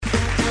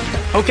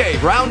Okay,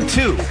 round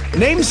two.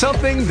 Name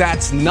something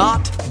that's not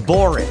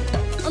boring.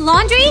 A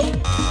laundry?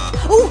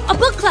 Ooh, a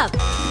book club.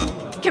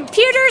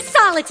 Computer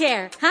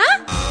solitaire,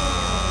 huh?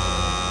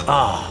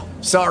 Ah,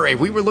 sorry,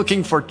 we were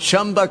looking for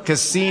Chumba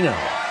Casino.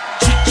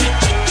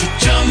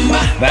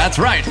 That's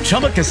right,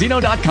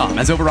 ChumbaCasino.com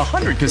has over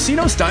 100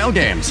 casino-style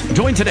games.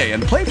 Join today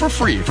and play for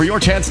free for your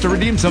chance to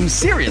redeem some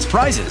serious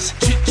prizes.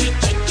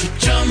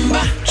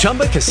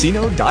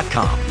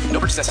 ChumbaCasino.com. No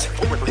purchase necessary.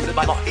 Void where prohibited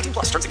by law. 18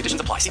 plus. Terms and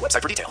conditions apply. See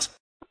website for details.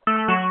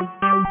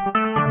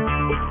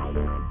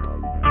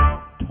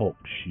 Talk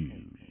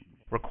shoes.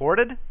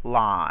 Recorded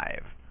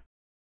live.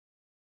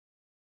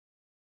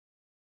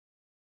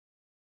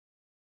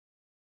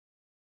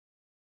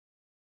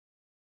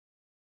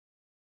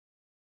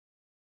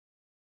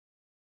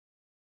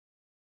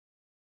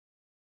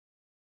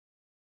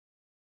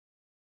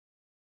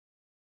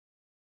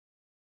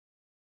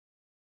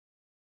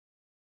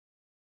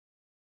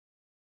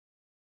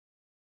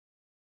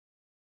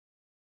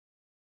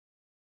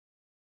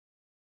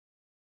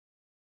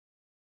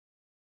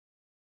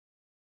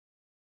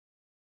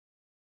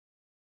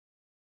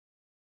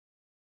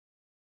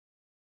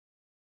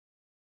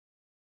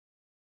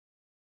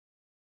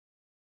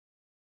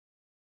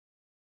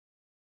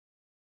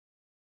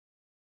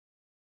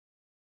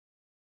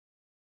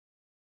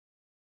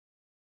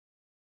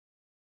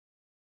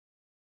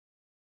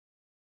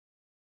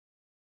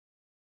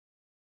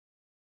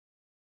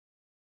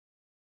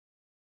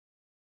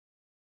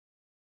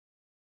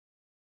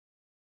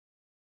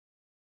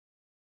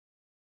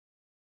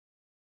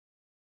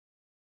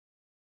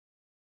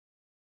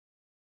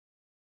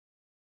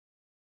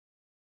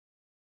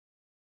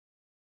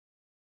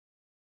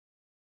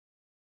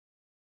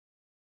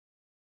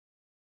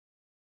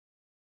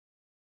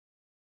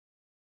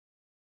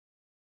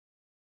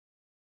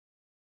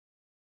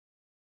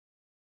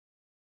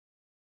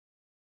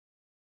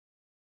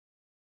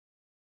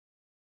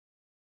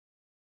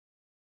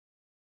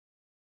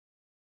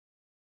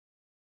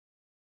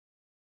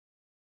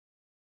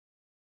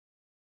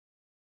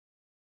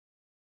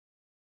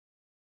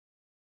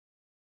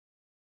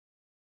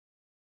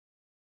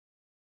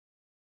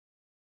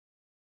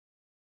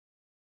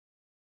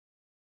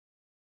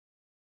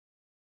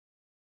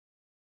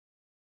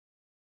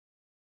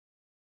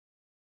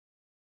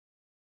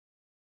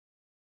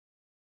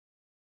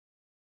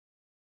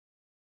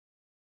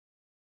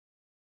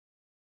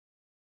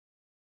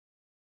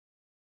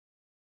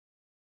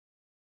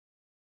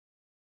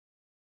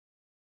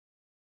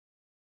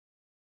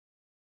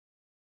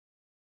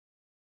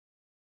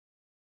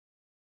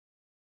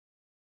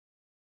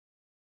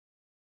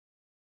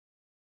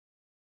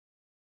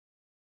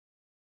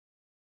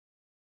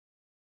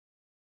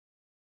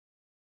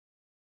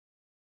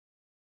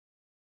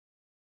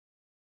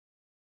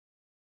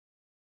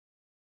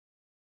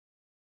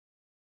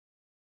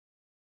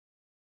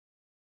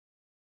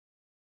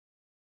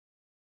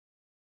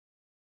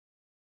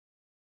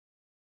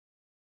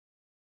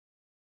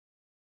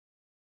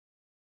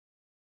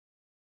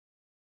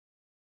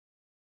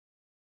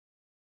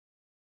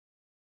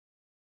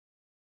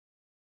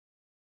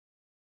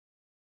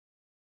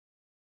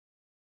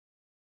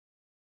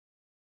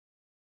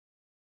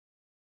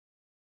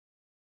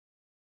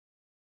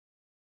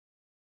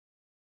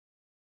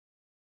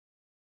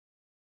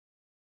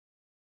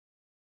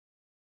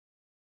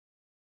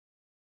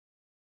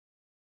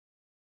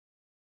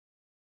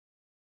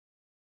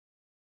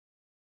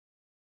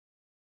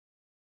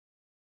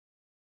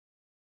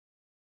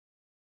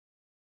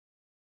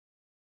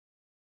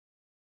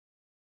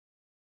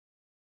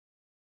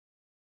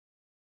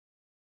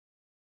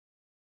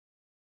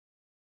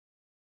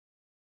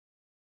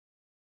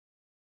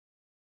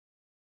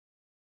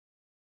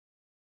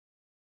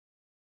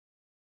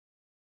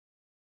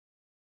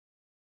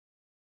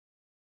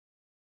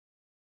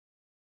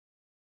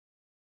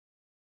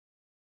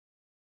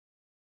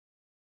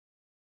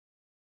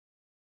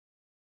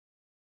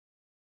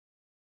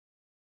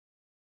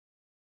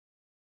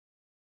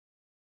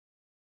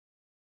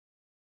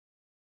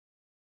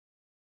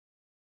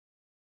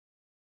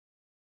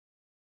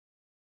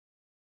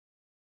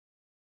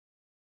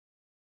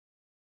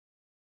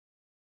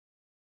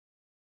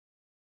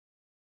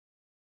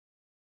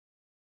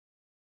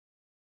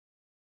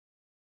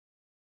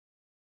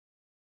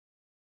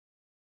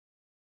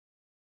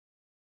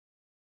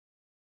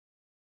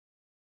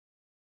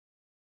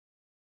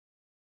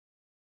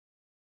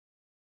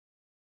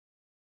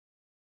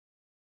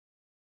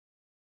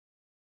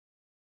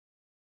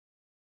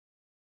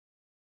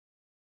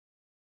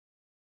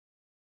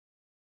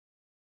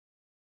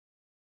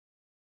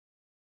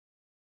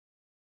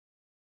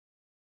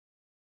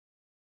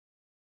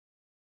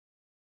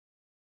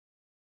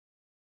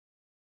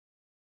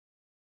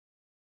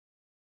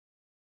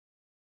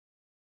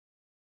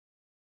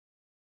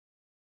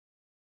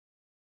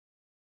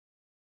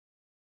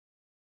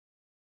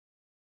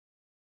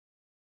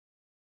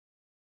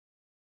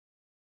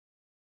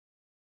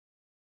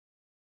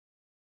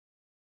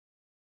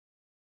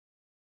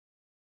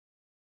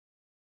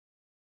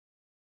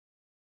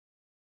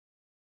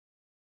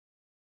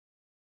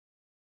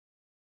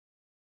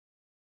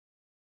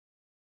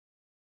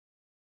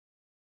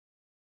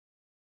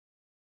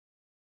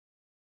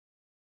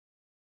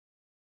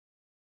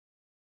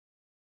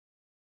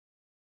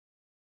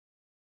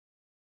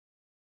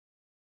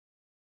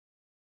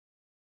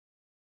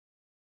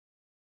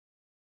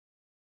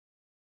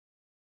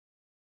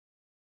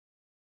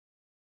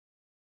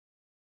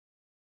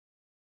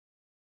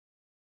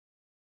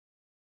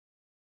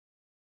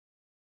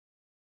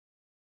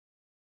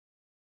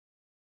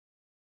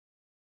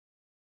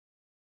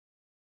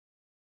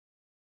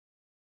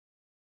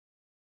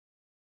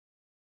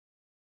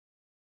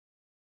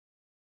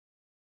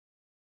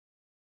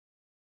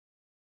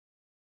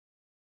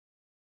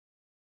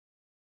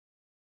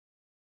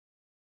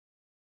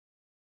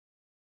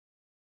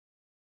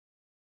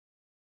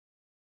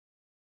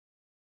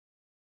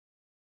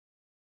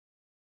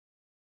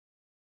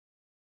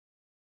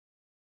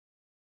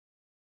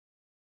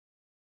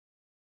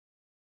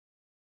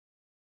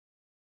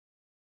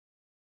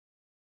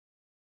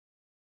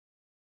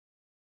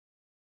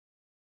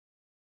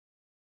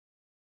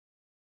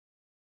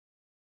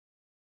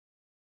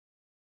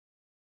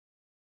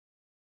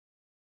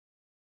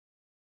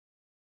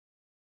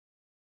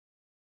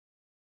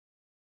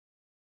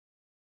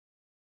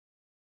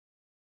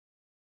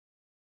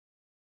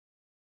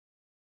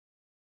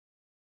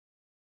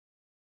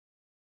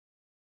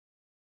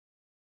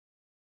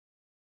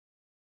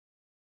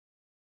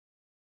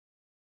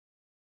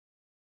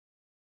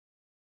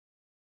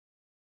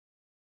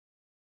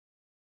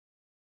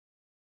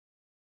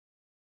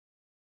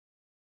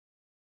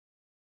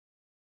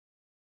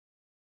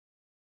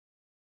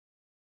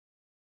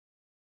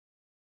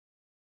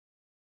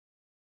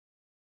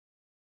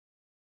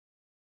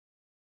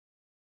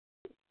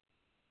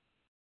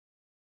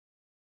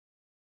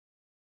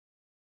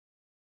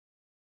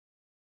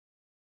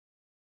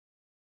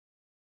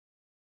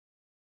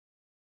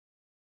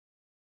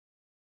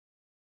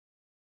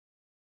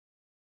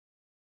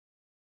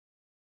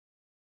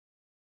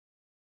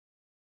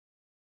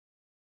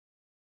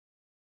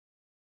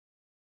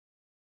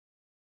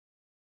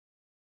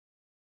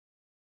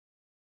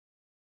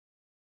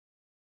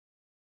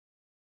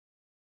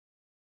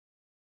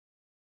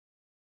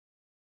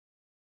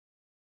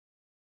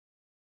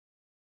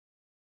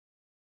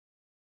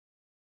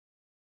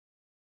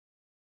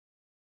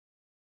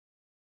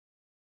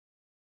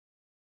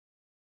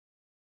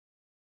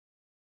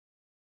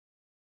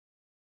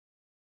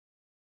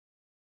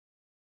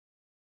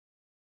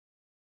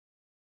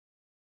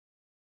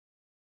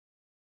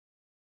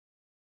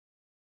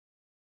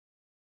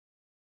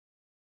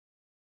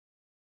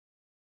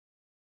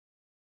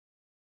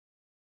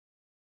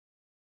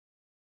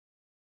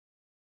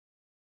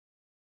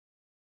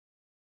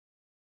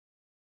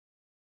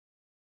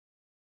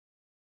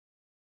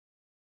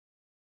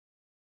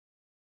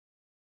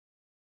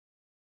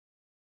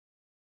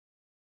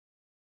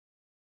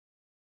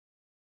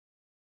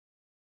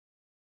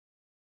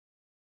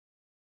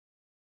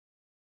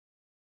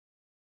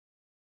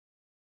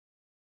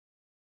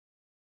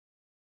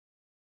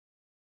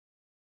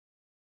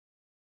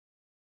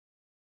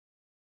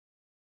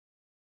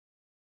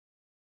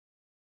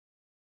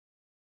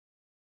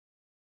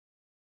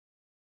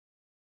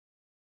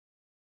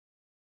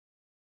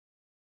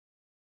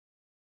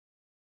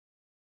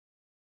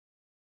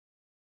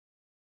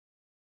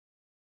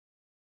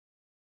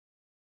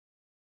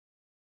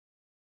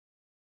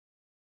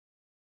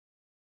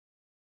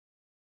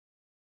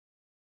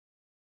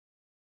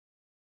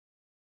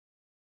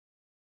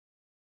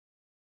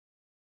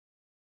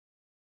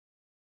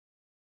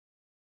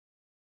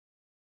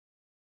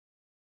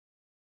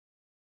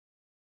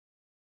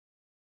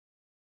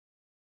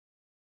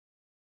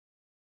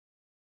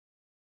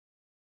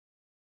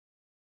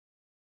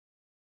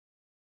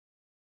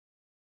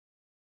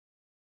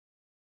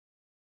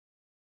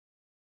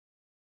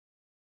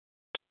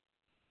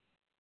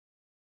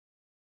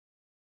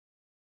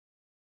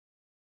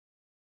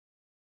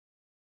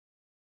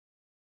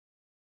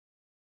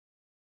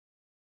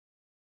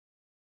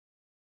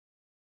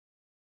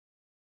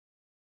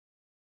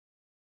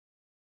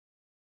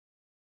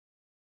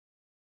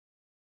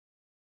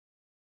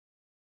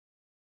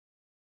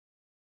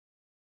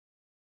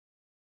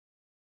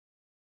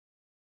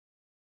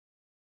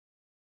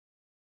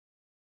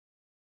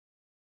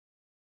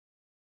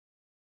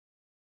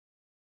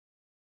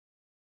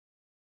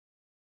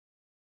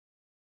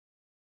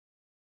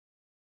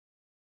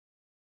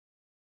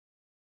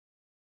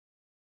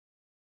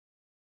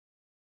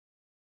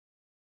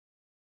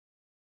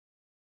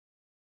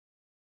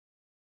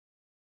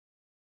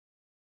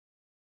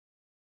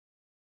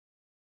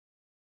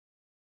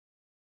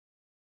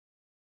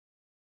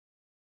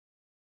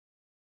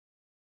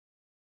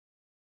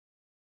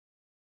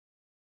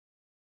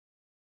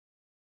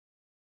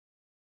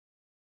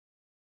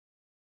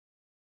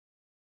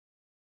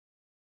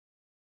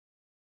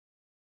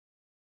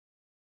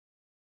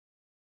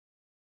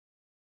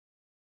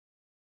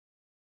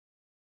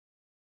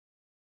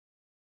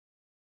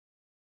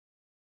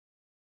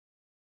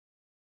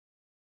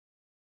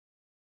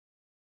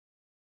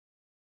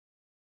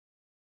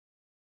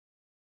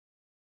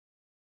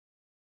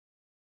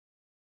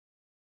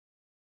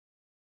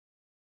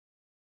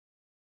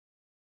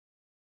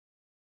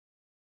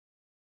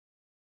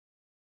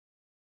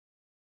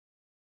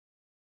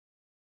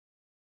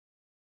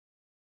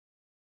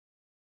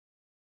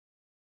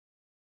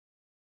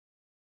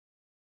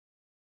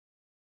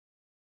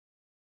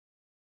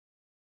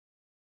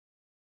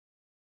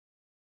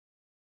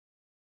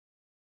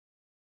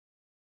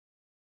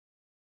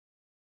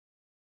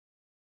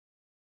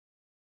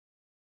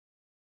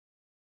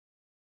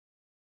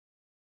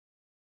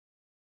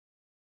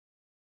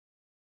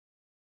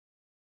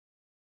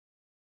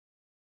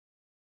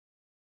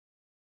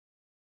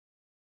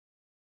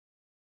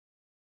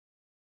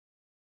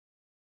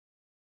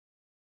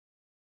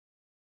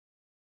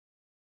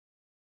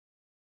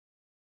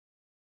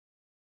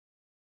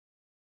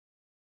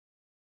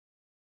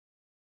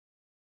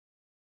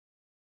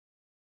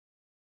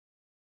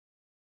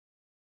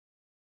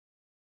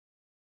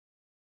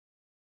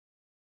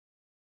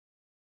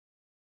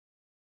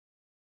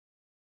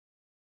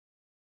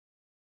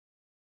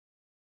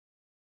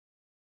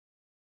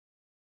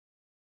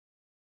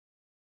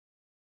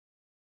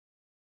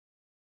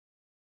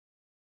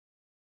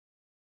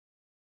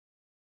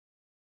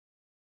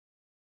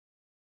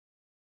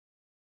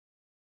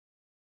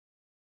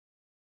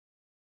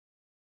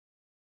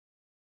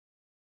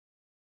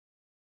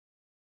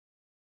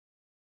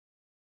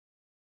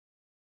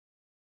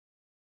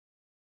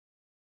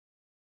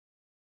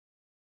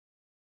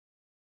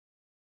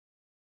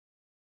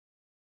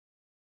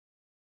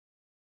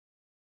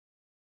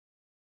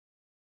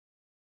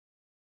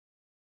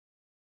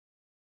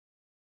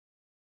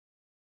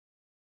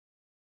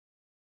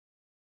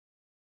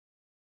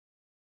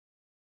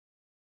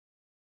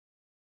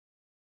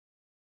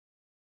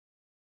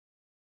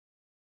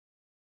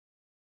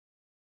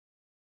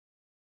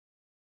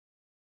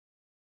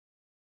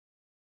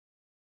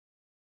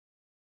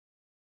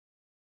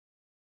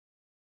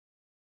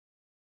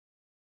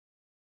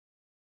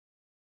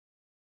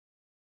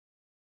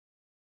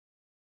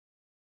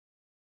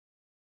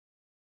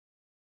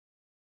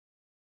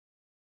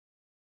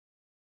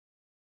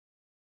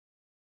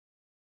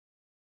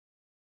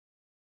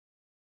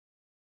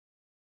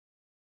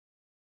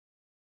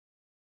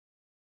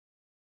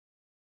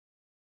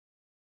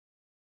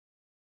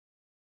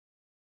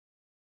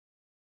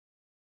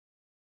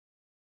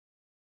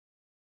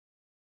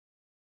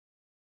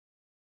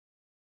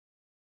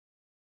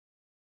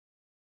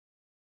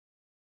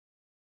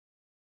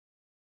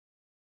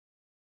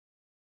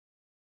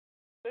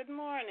 Good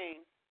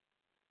morning.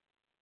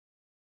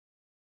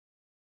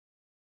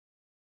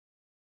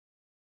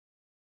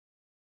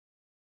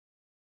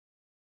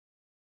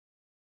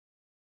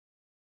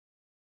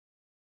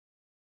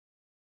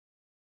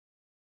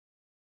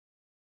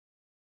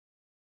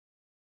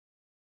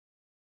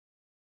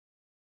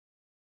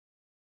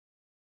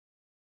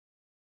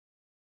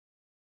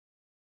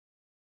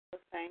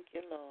 Thank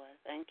you, Lord.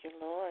 Thank you,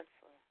 Lord,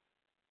 for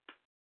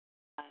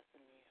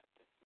rising me up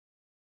this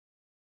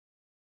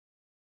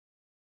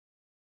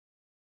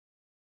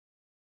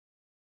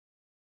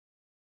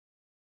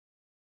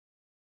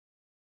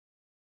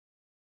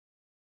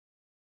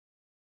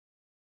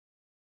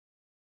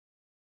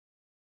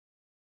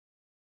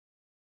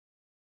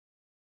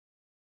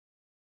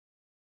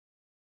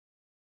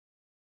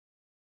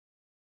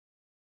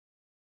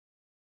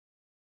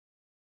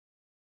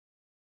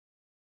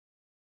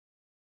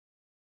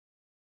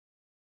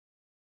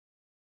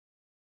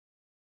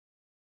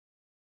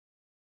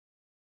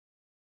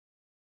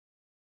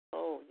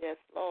Oh, yes,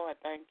 Lord.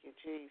 Thank you,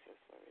 Jesus,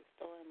 for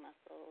restoring my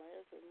soul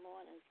every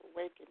morning, for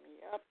waking me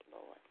up,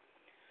 Lord.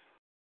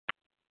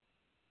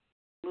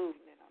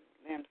 Movement on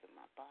the limbs of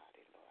my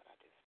body, Lord. I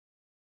just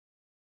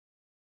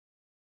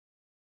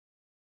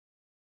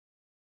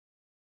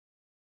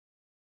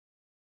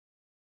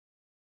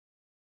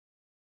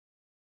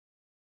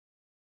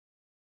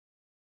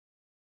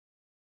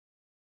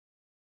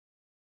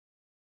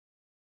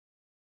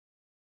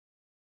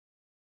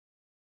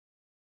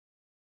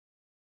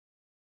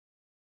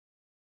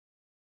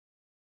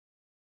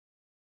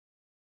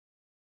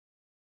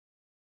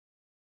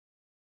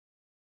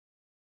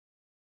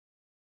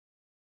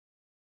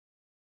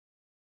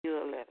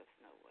you'll let us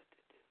know what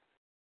to do.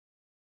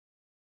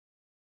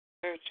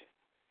 Search it.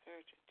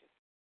 Just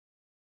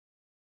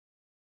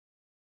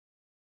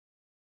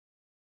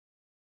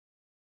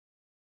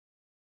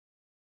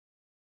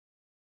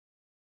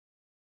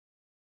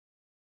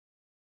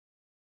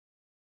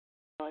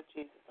Lord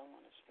Jesus, I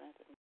want to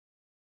strengthen me.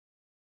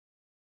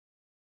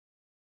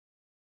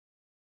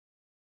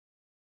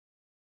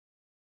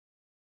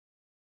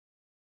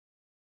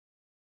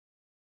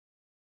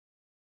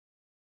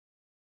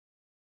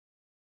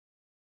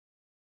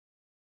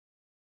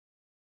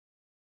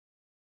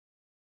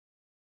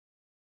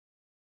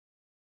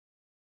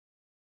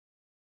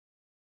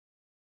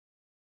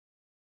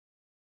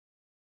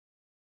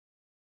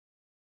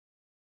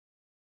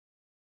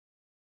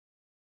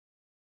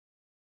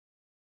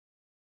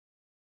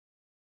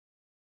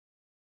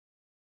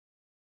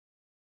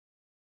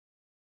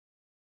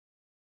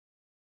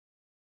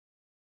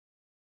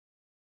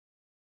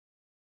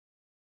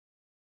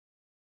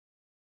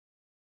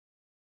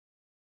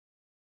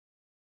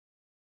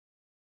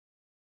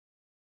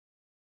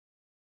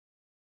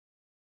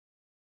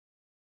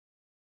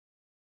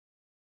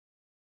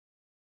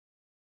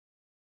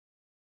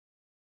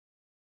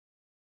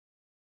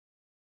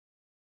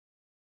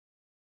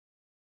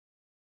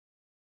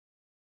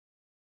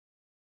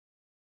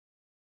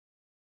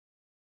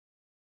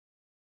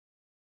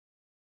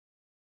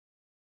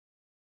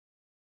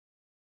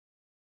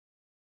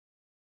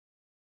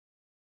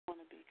 I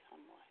want to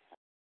become more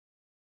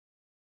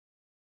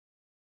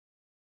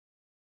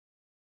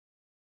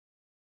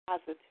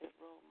positive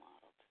role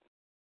model to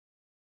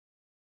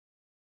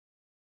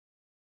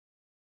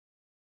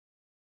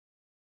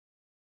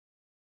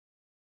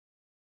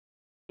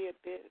be a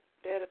bit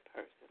better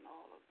person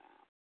all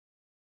around.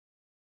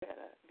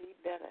 Be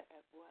better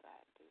at what I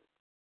do.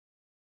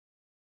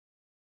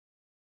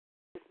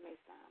 This may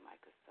sound like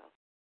a self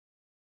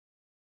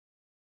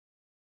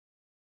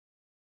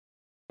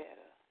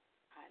better.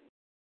 I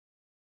know.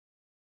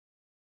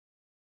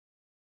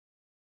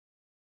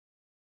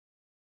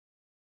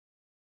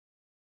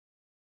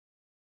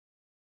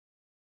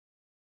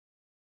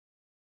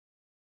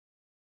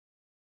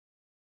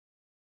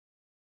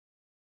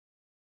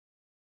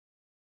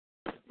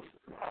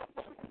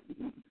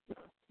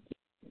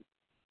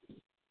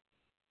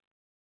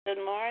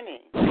 Good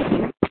morning.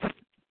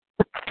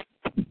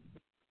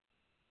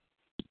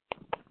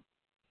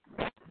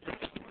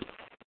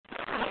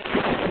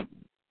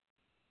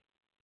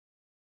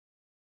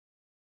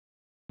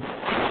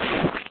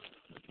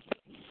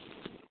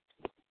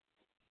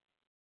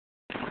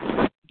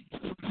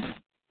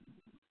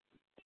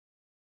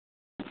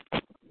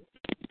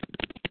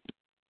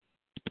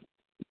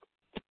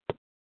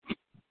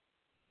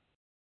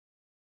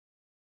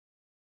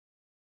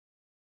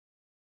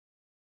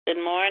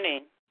 Good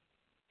morning.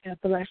 God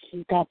bless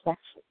you. God bless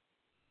you.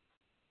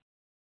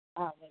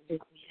 Hallelujah.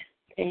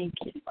 Thank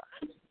you.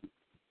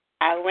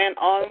 I went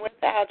on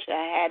without you.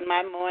 I had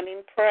my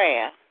morning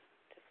prayer.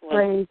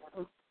 Praise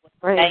the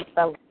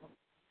Lord.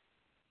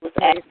 Was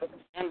asking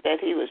him that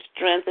he would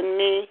strengthen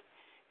me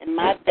in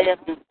my daily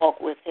walk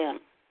with him.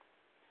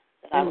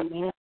 That I would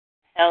be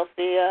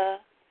healthier.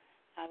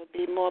 I would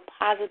be more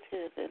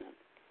positive and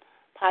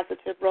a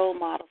positive role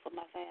model for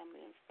my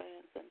family and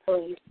friends. And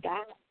praise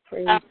God.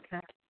 Praise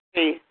God.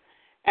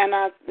 And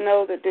I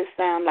know that this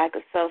sounds like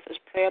a selfish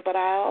prayer, but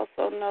I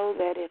also know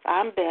that if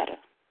I'm better,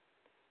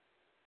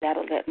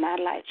 that'll let my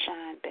light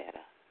shine better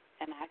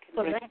and I can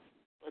bring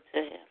people to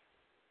him.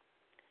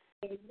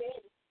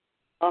 Amen.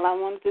 All I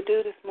wanted to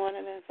do this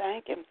morning is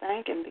thank him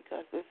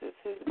because this is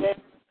his day.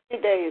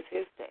 Every day is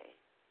his day.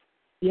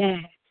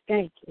 Yes,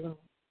 thank you, Lord.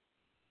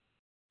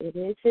 It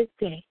is his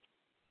day.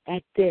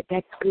 That's it.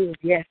 That's good.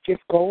 Yes,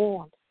 just go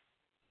on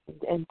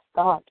and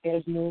start.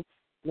 There's no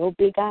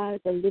big eyes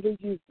or little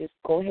you. Just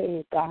go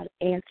ahead. God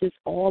answers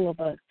all of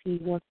us. He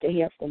wants to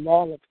hear from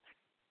all of us.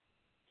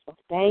 So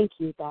thank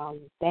you,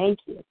 darling. Thank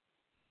you.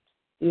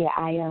 Yeah,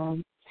 I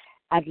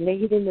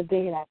laid in the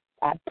bed.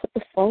 I put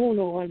the phone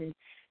on and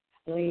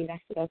laid. I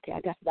said, okay,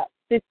 I got about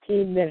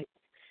 15 minutes.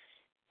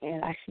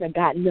 And I should have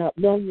gotten up.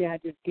 Normally I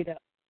just get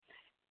up.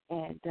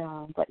 And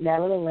but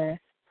nevertheless,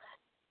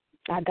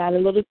 I got a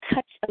little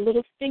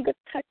finger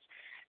touch.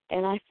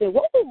 And I said,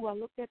 whoa, I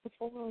looked at the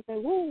phone. I was like,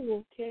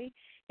 whoa, okay.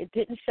 It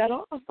didn't shut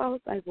off. I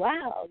was like,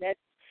 wow,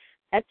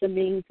 that's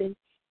amazing.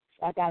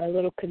 So I got a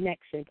little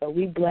connection. But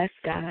we bless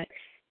God,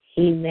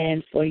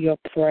 amen, for your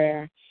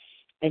prayer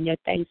and your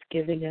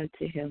thanksgiving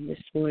unto him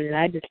this morning.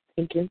 I just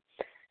thank him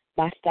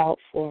myself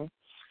for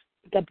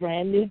the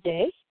brand new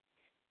day,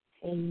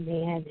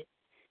 amen,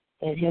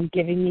 and him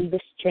giving me the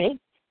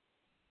strength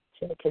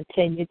to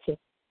continue to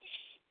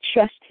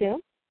trust him,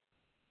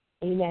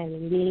 amen,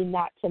 and lean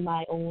not to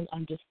my own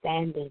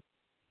understanding,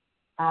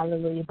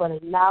 hallelujah, but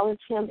acknowledge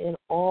him in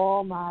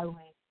all my ways.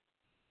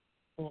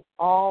 In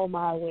all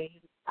my ways,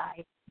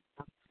 I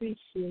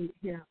appreciate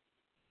him,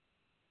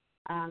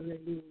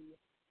 hallelujah,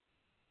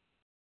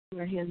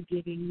 for him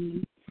giving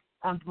me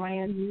a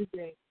brand new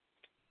day.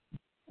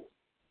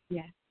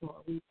 Yes,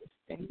 Lord, we just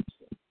thank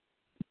you.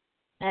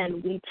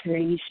 And we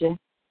praise you.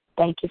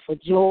 Thank you for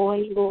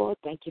joy, Lord.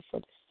 Thank you for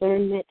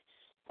discernment.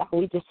 God,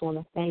 we just want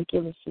to thank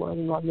you this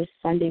morning on this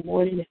Sunday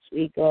morning as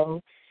we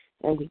go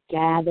and we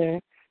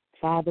gather,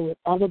 Father, with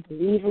other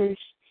believers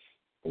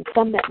and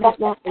some that might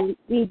not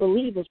be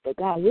believers, but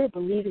God, we're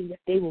believing that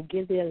they will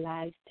give their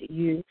lives to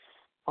you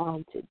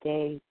on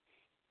today.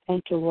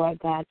 Thank you, Lord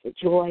God, for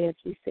joy, as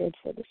we said,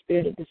 for the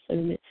spirit of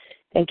discernment.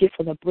 Thank you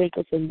for the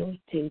breaker's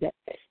anointing, that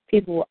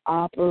people will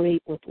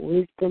operate with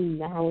wisdom,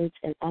 knowledge,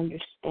 and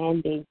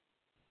understanding,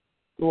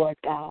 Lord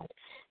God.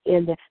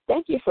 And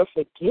thank you for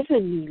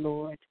forgiving me,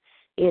 Lord,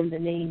 in the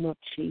name of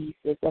Jesus.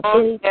 Yes,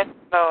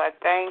 Lord,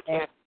 thank you.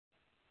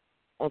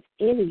 Of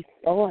any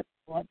thought,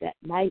 Lord, that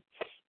might,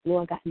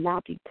 Lord God,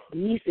 not be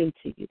pleasing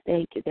to you.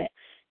 Thank you that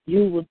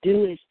you will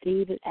do as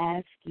David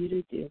asked you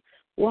to do.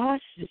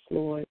 Wash us,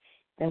 Lord,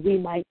 that we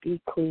might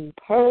be clean.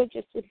 Purge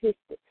us with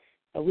hyssop,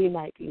 that we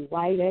might be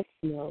white as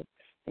snow.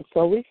 And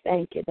so we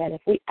thank you that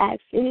if we ask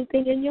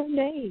anything in your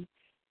name,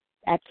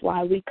 that's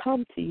why we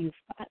come to you,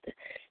 Father,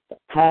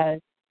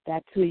 because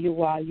that's who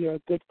you are. You're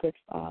a good, good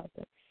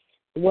Father.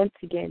 Once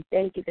again,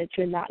 thank you that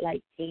you're not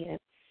like man.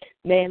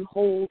 Man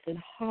holds and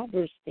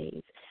harbors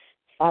things.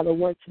 Father,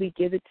 once we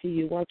give it to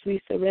you, once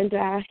we surrender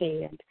our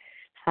hand,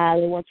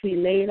 hallelujah, once we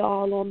lay it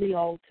all on the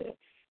altar,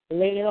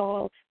 lay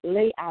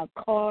our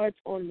cards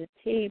on the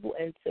table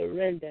and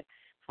surrender,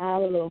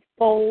 hallelujah,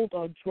 fold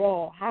or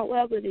draw,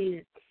 however it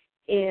is,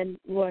 in,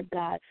 Lord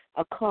God,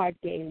 a card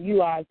game.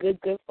 You are a good,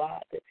 good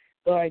Father,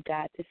 Lord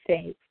God, to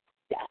say,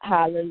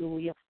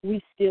 hallelujah,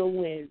 we still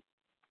win.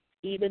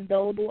 Even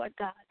though, Lord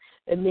God,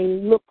 it may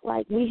look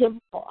like we have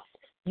lost,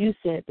 you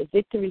said the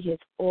victory is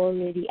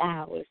already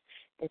ours.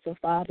 And so,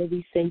 Father,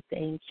 we say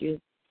thank you.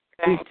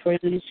 We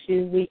praise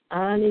you. We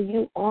honor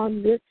you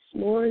on this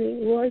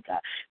morning, Lord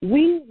God.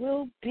 We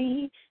will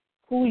be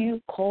who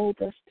you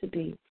called us to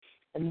be.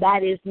 And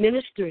that is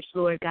ministers,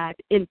 Lord God,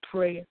 in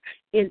prayer,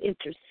 in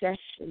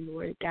intercession,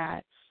 Lord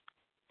God.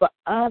 For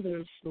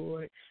others,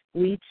 Lord,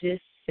 we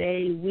just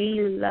say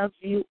we love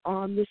you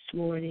on this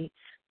morning,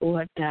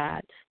 Lord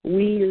God.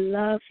 We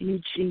love you,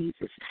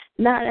 Jesus.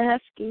 Not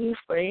asking you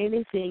for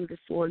anything this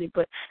morning,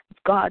 but,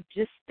 God,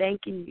 just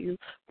thanking you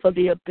for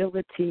the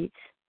ability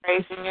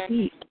to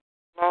speak,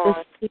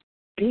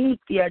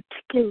 the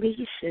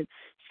articulation.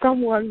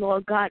 Someone,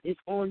 Lord God, is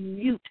on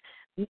mute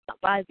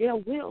by their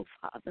will,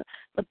 Father,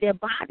 but their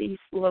bodies,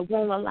 Lord,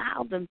 won't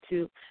allow them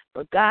to.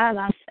 But, God,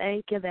 I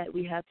thank you that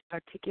we have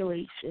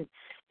articulation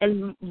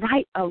and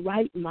a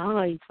right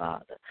mind,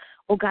 Father.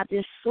 Oh, God,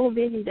 there's so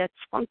many that's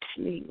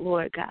functioning,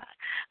 Lord God,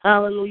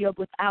 hallelujah,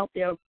 without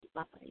their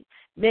mind,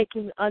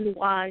 making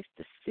unwise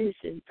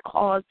decisions,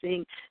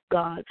 causing,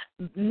 God,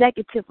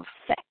 negative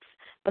effects.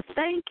 But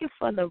thank you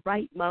for the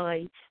right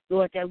mind,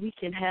 Lord, that we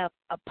can have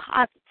a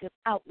positive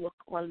outlook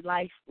on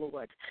life,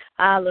 Lord.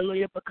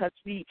 Hallelujah, because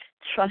we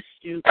trust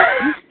you.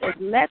 You said,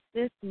 let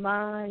this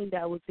mind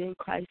that was in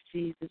Christ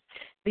Jesus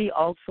be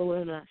also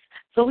in us.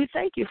 So we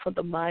thank you for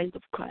the mind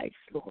of Christ,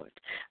 Lord.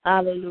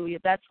 Hallelujah.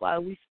 That's why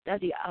we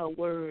study our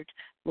word,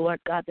 Lord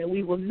God, that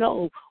we will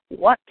know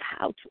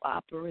how to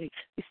operate.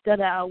 We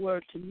study our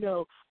word to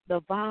know the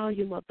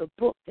volume of the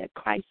book that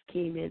Christ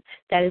came in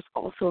that is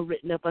also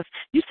written of us.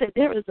 You said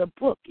there is a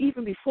book,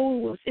 even before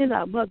we was in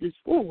our mother's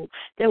womb,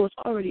 there was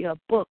already a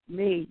book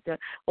made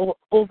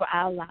over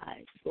our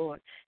lives, Lord.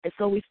 And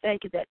so we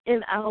thank you that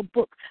in our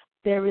book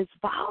there is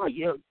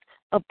volumes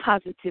of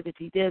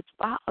positivity. There's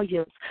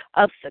volumes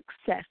of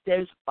success.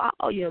 There's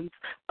volumes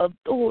of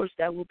doors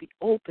that will be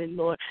open,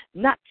 Lord,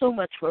 not so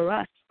much for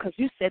us, because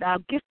you said our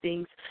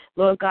giftings,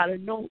 Lord God,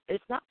 no,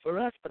 it's not for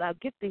us, but our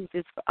giftings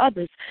is for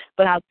others,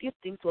 but our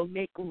giftings will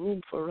make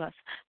room for us.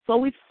 So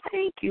we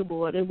thank you,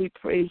 Lord, and we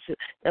praise you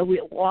that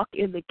we walk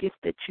in the gift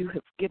that you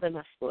have given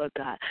us, Lord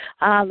God.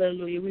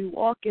 Hallelujah. We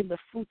walk in the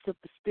fruits of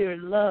the Spirit,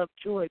 love,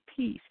 joy,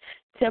 peace,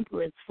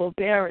 temperance,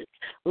 forbearance,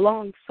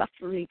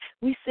 long-suffering.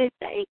 We say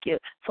thank you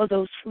for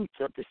those fruits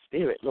of the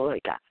Spirit, Lord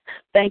God.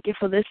 Thank you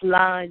for this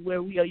line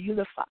where we are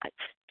unified.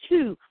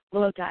 Two,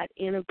 Lord God,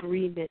 in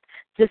agreement,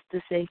 just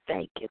to say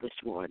thank you this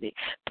morning.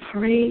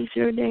 Praise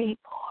your name,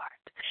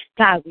 Lord.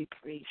 God, we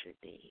praise your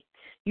name.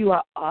 You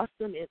are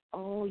awesome in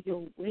all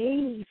your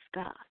ways,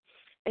 God.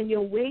 And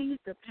your ways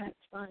are past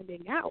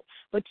finding out.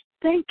 But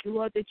thank you,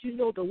 Lord, that you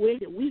know the way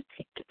that we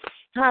take it.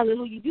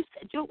 Hallelujah. You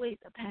said your ways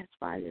are past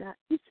finding out.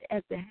 You said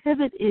as the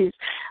heaven is,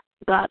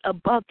 God,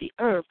 above the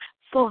earth,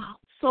 so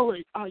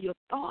are your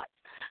thoughts,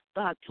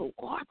 God,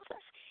 towards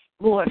us,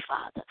 Lord,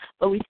 Father.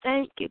 But we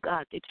thank you,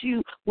 God, that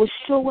you will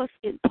show us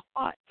in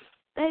part.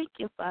 Thank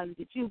you, Father,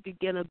 that you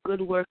begin a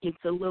good work in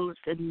Lilith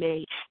and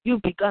May.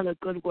 You've begun a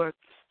good work,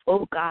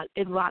 oh, God,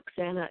 in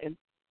Roxana and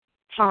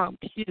Tom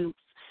Pugh's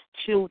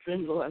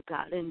children, Lord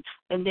God,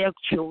 and their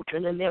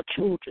children and their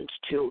children's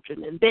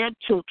children and their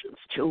children's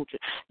children.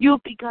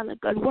 You've begun a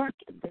good work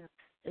in them.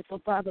 And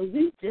so, Father,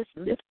 we just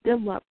lift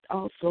them up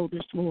also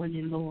this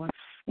morning, Lord.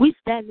 We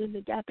stand in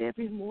the gap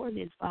every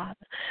morning,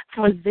 Father,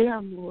 for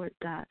them, Lord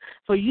God.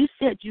 For you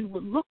said you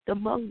would look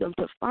among them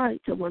to find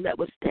someone that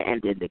would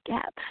stand in the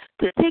gap,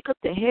 to take up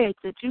the heads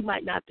that you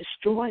might not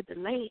destroy the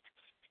land.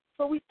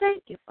 So we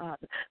thank you,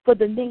 Father, for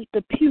the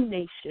Pew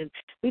Nation.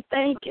 We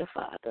thank you,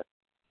 Father.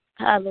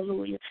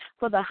 Hallelujah.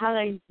 For the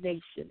Hines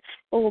Nation.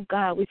 Oh,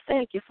 God, we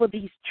thank you for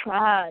these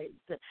tribes,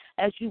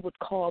 as you would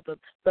call them,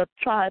 the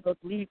tribe of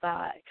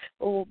Levi.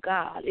 Oh,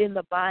 God, in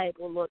the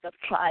Bible, Lord, the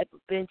tribe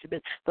of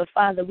Benjamin. But,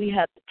 Father, we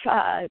have the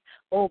tribe,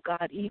 oh,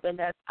 God, even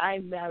as I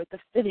married the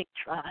Finnick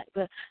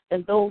tribe,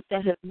 and those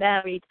that have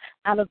married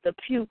out of the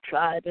Pew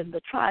tribe and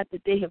the tribe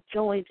that they have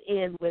joined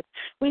in with.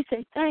 We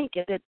say thank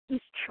you that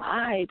these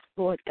tribes,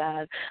 Lord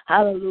God,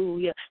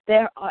 hallelujah,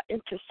 there are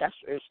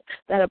intercessors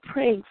that are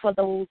praying for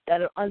those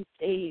that are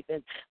unsaved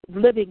and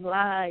living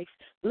life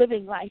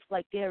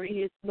like there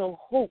is no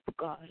hope,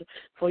 God.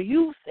 For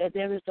you said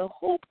there is a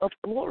hope of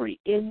glory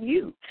in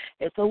you.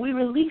 And so we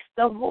release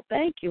the hope.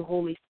 Thank you,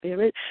 Holy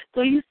Spirit.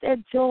 So you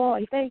said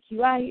joy. Thank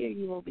you. I hear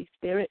you, Holy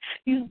Spirit.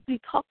 We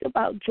talked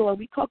about joy.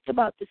 We talked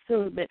about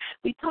discernment.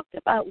 We talked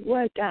about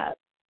word, God,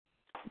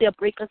 their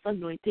breakers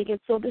anointing. And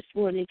so this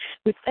morning,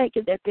 we thank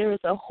you that there is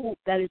a hope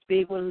that is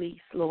being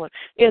released, Lord,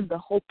 in the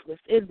hopeless,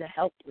 in the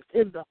helpless,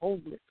 in the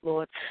homeless,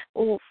 Lord.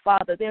 Oh,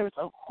 Father, there is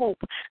a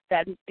hope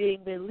that is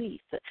being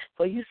released.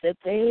 For you said,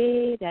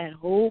 they that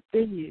hope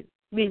in you,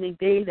 meaning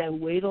they that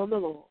wait on the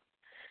Lord,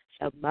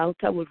 shall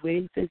mount up with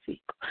wings as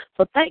eagles.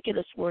 So thank you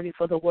this morning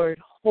for the word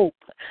hope,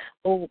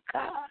 oh,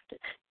 God,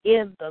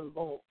 in the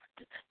Lord.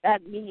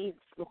 That means,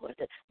 Lord,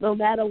 no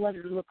matter what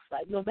it looks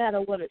like, no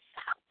matter what it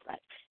sounds like,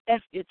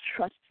 if you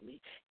trust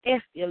me,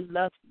 if you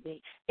love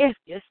me, if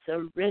you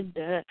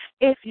surrender,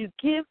 if you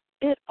give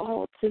it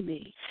all to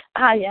me,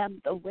 I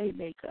am the way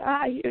maker.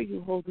 I hear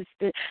you, Holy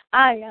Spirit.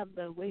 I am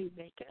the way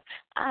maker.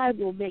 I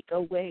will make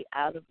a way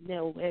out of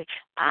no way.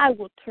 I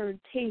will turn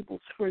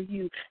tables for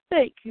you.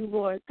 Thank you,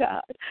 Lord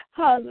God.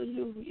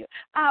 Hallelujah.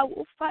 I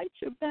will fight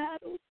your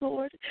battles,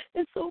 Lord.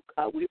 And so,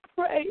 God, we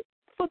pray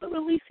for the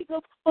releasing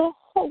of a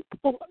hope,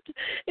 Lord,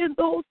 in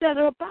those that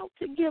are about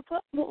to give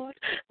up, Lord,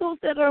 those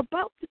that are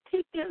about to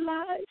take their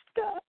lives,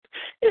 God,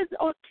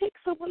 or take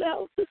someone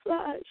else's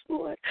lives,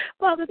 Lord.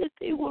 Father, that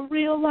they will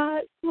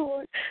realize,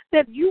 Lord,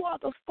 that you are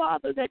the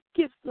Father that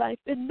gives life,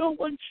 and no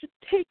one should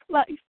take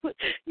life, but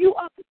you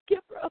are the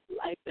giver of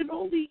life, and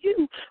only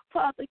you,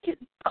 Father, can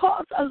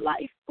cause a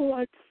life,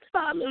 Lord,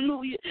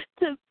 hallelujah,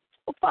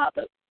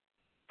 Father,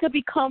 to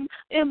become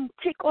and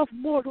take off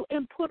mortal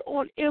and put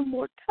on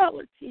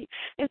immortality.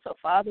 And so,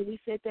 Father, we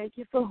say thank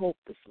you for hope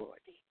this morning.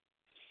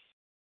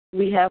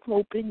 We have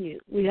hope in you.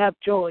 We have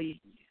joy in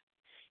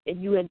you.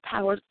 And you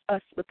empower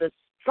us with a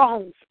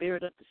strong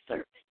spirit of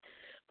discernment,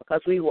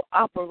 because we will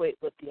operate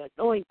with the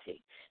anointing,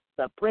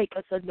 the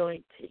breaker's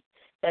anointing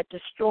that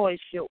destroys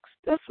yokes.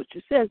 That's what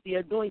you says, the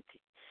anointing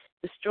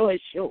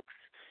destroys yokes.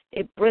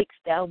 It breaks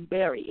down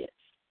barriers.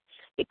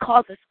 It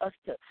causes us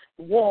to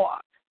war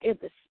in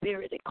the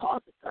spirit. It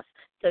causes us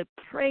to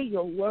pray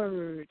your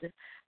word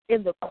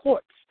in the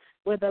courts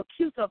where the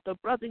accuser of the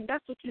brethren,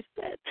 that's what you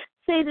said.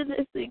 Satan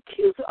is the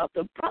accuser of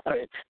the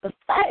brethren. But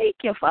thank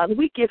you, Father.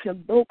 We give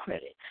him no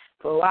credit,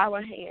 for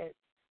our hands,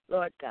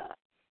 Lord God,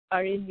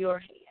 are in your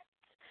hands.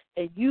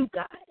 And you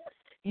guide us.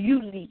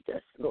 You lead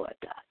us, Lord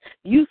God.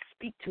 You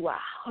speak to our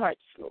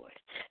hearts, Lord.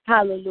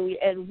 Hallelujah.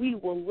 And we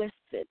will listen,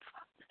 Father.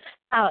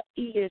 Our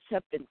ears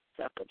have been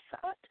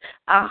circumcised.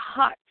 Our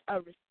hearts are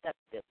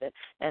receptive,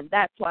 and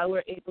that's why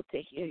we're able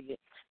to hear you,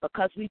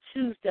 because we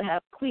choose to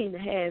have clean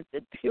hands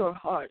and pure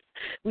hearts.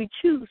 We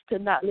choose to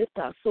not lift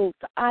our souls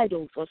to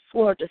idols or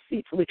swear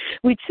deceitfully.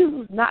 We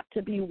choose not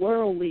to be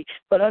worldly,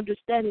 but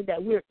understanding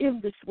that we're in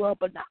this world,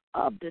 but not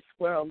of this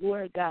world,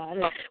 Lord God.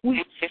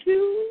 We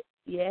choose.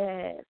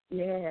 Yes.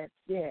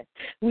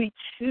 We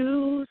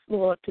choose,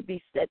 Lord, to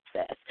be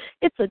steadfast.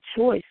 It's a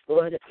choice,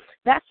 Lord.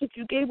 That's what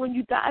you gave when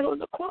you died on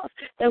the cross,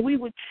 that we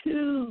would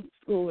choose,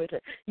 Lord.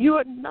 You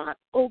are not,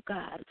 oh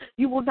God,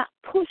 you will not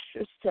push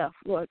yourself,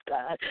 Lord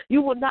God.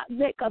 You will not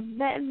make a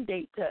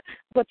mandate,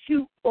 but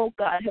you, oh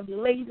God, have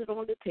laid it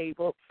on the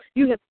table.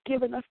 You have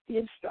given us the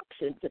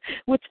instructions,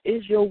 which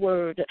is your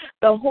word,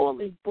 the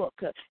holy book.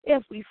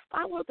 If we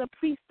follow the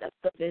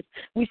precepts of it,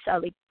 we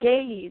shall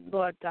gain,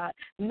 Lord God,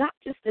 not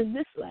just in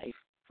this life.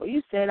 For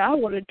you said, I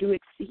want to do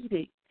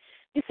exceeding.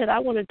 You said, I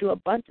want to do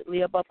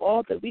abundantly above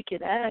all that we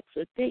can ask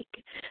or think,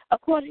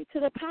 according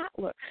to the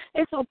power.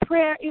 And so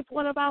prayer is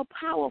one of our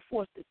power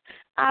forces.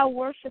 Our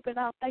worship and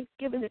our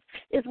thanksgiving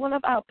is one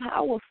of our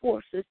power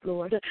forces,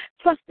 Lord.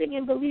 Trusting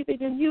and believing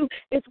in you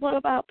is one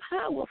of our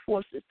power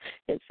forces.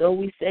 And so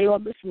we say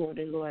on this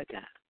morning, Lord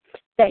God,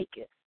 thank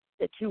you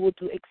that you will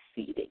do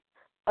exceeding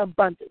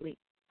abundantly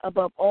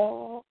above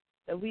all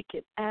that we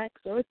can ask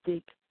or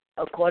think,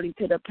 according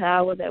to the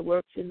power that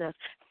works in us.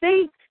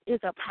 Faith is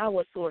a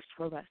power source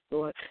for us,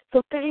 Lord.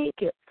 So thank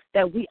you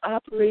that we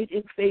operate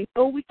in faith.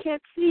 Though we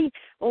can't see,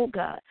 oh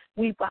God,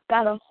 we've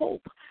got a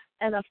hope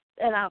and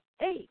our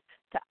faith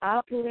to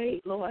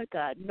operate, Lord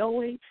God,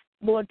 knowing,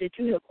 Lord, that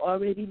you have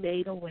already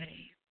made a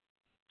way.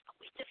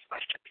 We just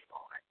worship you,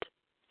 Lord.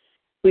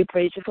 We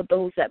praise you for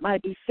those that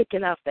might be sick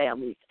in our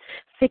families,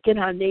 sick in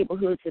our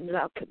neighborhoods and in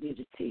our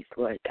communities,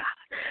 Lord God.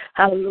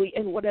 Hallelujah.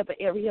 In whatever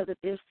area that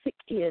they're sick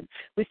in,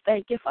 we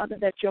thank you, Father,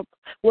 that your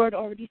word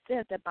already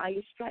said that by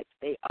your stripes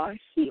they are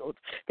healed.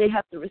 They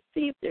have to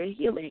receive their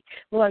healing,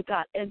 Lord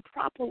God, and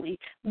properly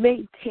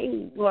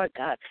maintain, Lord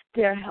God,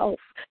 their health,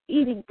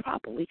 eating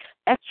properly,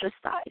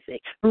 exercising,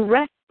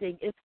 resting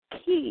is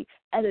key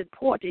and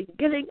important,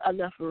 getting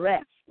enough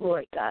rest,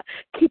 Lord God,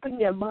 keeping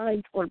their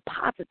minds on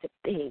positive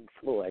things,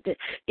 Lord,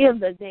 in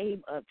the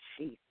name of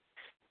Jesus.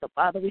 So,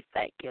 Father, we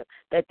thank you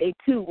that they,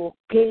 too, will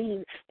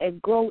gain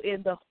and grow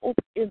in the hope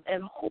in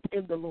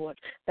the Lord,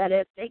 that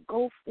as they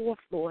go forth,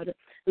 Lord,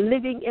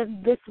 living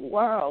in this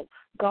world,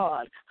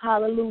 God,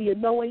 hallelujah,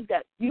 knowing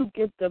that you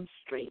give them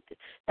strength.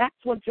 That's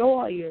what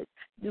joy is.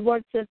 The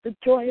word says the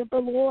joy of the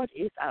Lord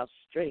is our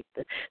strength,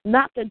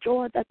 not the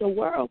joy that the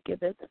world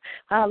giveth.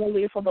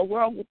 Hallelujah, for the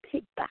world will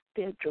take back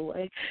their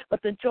joy,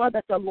 but the joy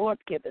that the Lord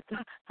giveth,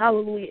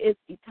 hallelujah, is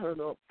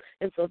eternal.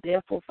 And so,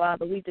 therefore,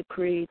 Father, we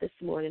decree this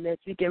morning as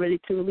we get ready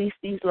to release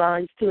these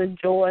lines to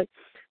enjoy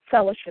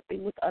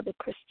fellowshipping with other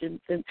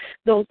Christians and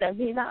those that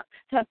may not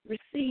have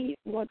received,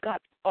 Lord God,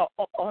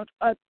 or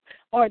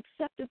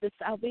accepted the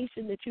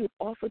salvation that you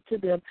offered to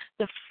them,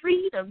 the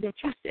freedom that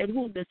you said,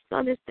 whom the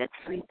Son is set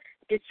free,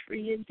 is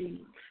free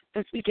indeed.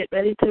 As we get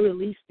ready to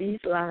release these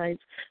lines,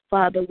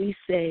 Father, we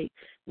say,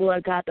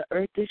 Lord God, the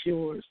earth is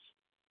yours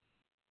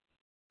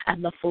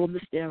and the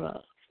fullness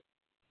thereof,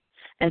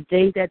 and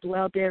they that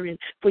dwell therein.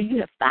 For you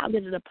have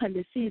founded it upon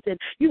the seas, and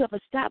you have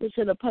established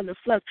it upon the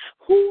floods.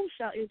 Who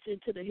shall enter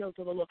into the hills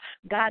of the Lord?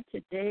 God,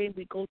 today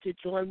we go to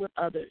join with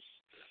others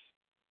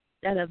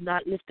that have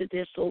not lifted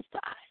their souls to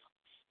idols,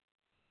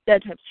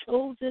 that have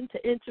chosen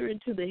to enter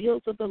into the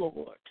hills of the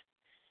Lord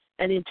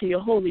and into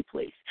your holy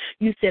place.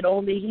 You said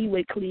only he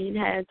with clean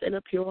hands and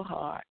a pure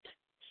heart.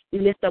 We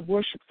lift up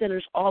worship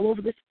centers all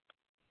over this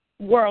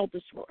world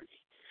this morning.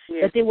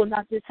 Yes. That they will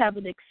not just have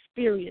an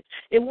experience.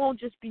 It won't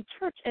just be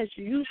church as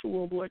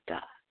usual, Lord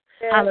God.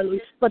 Yes.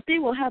 Hallelujah. But they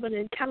will have an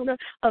encounter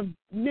of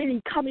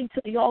many coming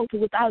to the altar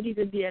without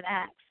even being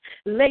asked,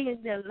 laying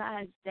their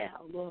lives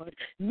down, Lord.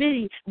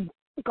 Many,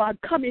 God,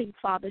 coming,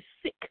 Father,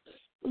 sick,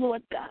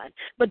 Lord God,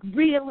 but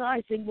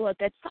realizing, Lord,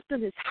 that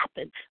something has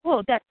happened,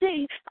 oh, that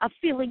they are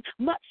feeling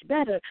much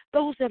better.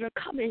 Those that are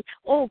coming,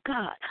 oh,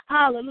 God,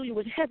 hallelujah,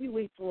 with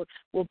heavyweights, Lord,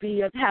 will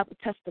be have a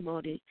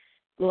testimony,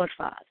 Lord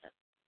Father,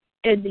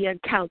 in the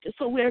encounter.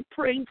 So we're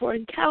praying for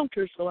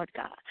encounters, Lord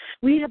God.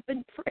 We have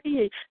been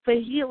praying for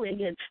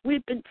healing, and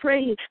we've been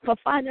praying for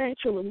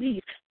financial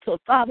relief. So,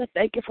 Father,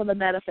 thank you for the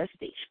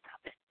manifestation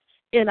of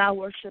it in our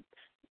worship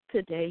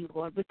today,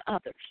 Lord, with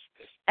others.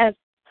 As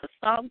the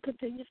psalm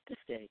continues to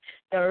say,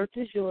 the earth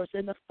is yours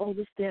and the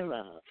fullness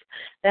thereof.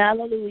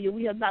 Hallelujah.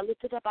 We have not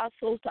lifted up our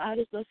souls to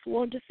idols nor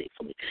sworn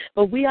deceitfully,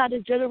 but we are the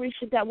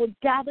generation that will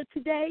gather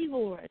today,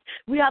 Lord.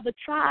 We are the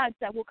tribes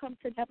that will come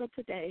together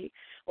today,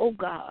 oh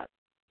God.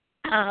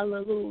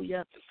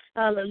 Hallelujah.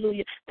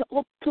 Hallelujah.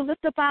 To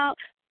lift up our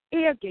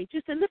ear gates.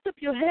 You said, lift up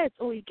your heads,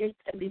 O ye gates,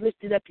 and be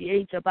lifted up, ye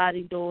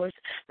age-abiding doors,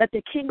 that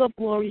the King of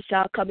glory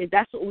shall come in.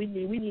 That's what we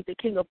need. We need the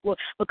King of glory,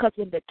 because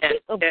when the King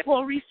of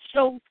glory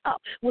shows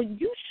up, when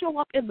you show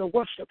up in the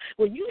worship,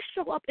 when you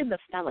show up in the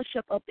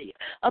fellowship of the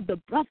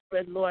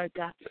brethren, Lord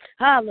God,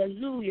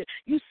 hallelujah,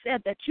 you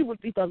said that you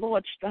would be the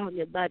Lord strong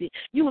and mighty.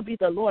 You would be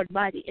the Lord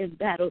mighty in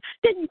battle.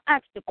 Then you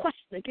asked the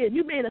question again.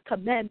 You made a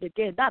command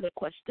again, not a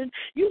question.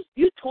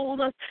 You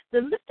told us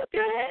to lift up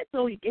your heads,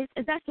 O ye gates,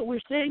 and that's what we're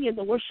saying in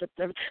the worship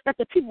service, that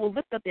the people will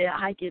lift up their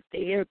eye gates,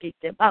 their ear gates,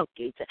 their mouth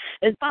gates,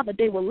 and Father,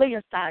 they will lay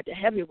aside the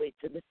heavyweights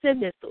and the sin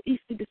that's so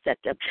easy to set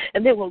them,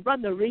 and they will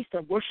run the race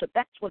of worship.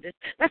 That's what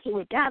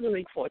we're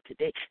gathering for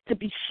today, to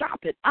be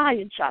sharpened,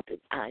 iron sharpens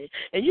iron.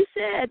 And you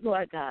said,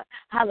 Lord God,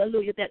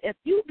 hallelujah, that if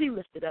you be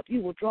lifted up,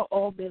 you will draw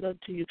all men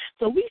unto you.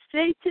 So we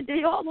say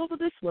today all over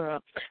this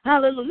world,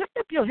 hallelujah, lift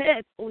up your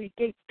heads, O ye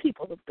gates,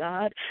 people of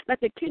God, that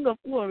the King of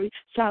glory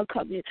shall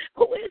come in.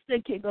 Who is the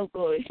King of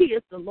glory? He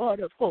is the Lord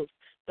of hosts,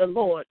 the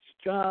Lord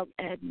strong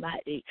and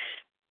mighty.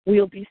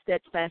 We'll be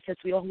steadfast as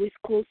we always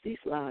close these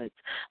lines,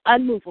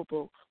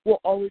 unmovable. We'll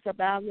always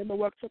abound in the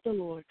works of the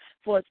Lord,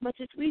 for as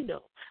much as we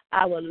know,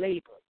 our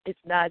labor is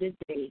not in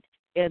vain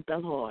in the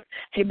Lord.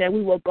 Amen.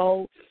 We will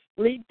go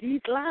leave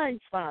these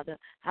lines, Father,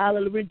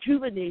 hallelujah,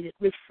 rejuvenated,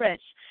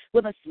 refreshed,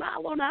 with a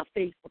smile on our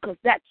face, because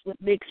that's what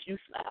makes you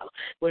smile.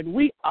 When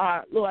we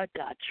are, Lord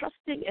God,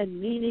 trusting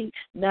and leaning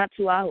not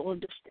to our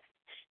understanding.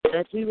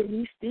 As we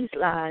release these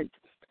lines,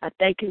 I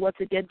thank you once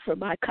again for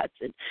my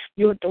cousin,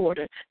 your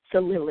daughter,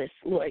 Celilis,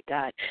 Lord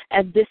God,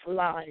 and this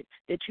line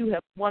that you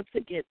have once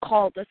again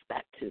called us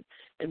back to.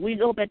 And we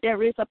know that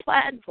there is a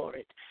plan for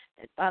it.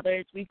 And, Father,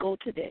 as we go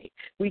today,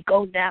 we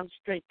go now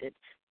strengthened,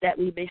 that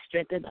we may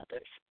strengthen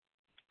others.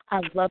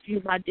 I love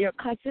you, my dear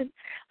cousin.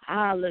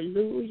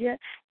 Hallelujah.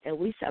 And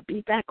we shall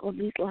be back on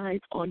these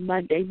lines on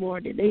Monday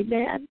morning.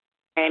 Amen.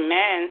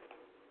 Amen.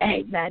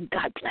 Amen.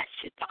 God bless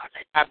you,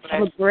 darling. God bless.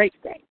 Have a great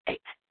day. Amen.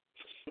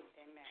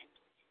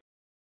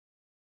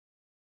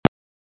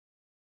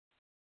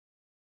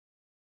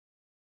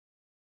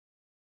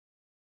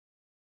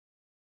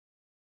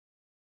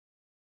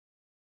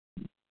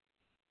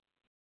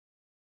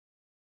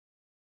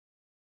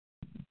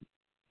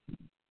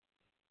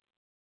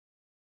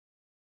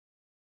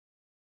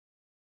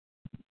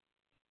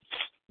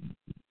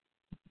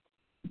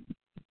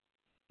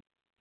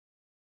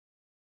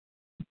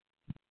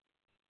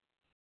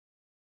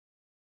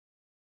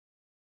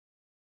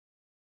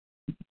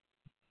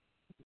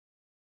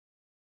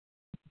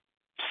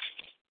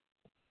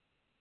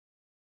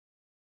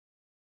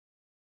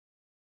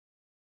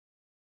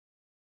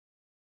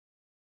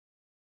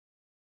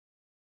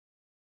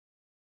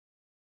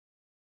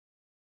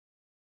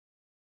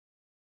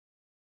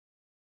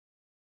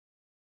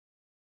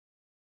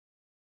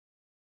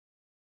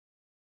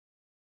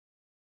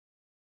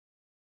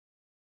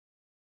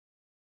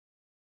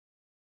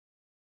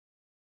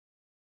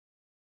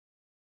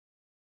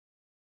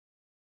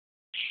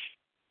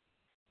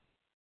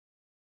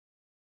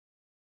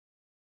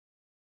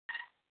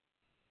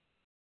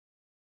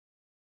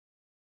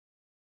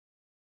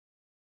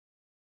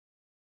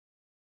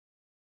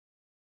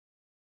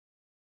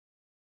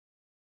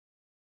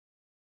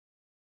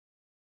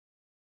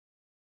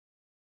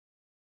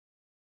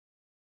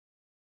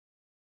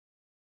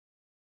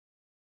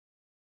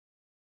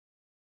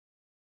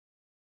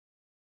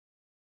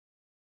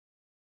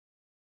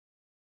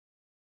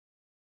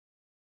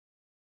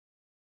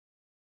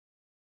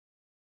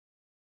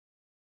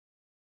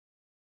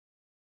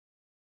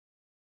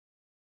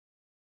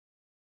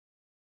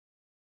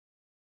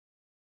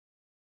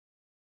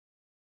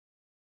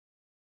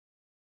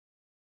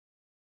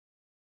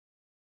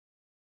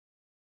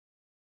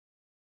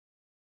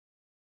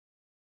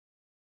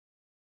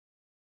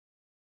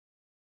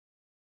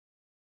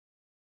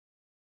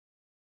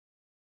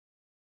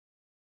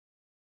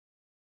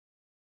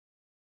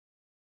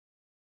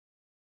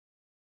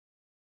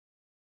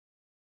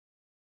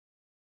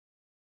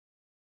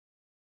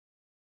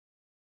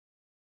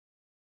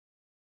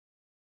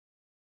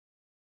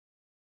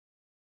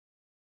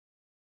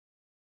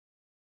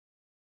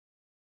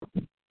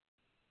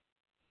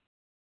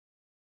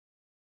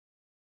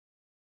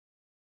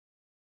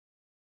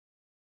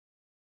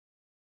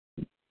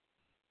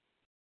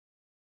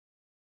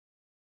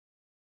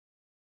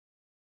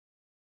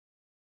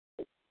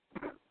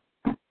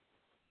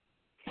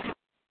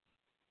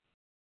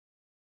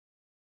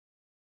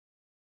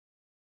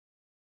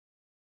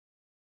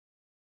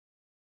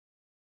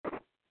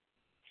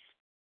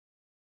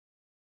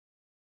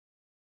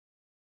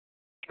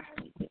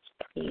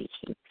 Praise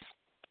you.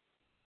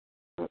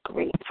 We're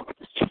grateful for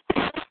this.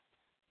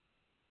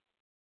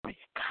 Praise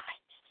God.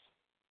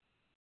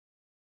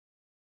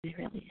 We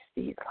really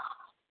see God.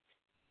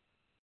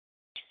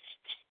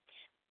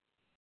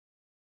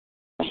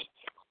 Thank you.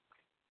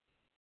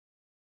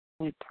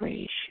 We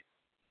praise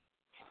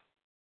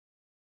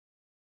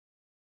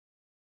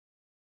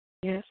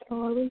you. Yes,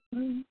 Lord, we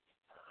praise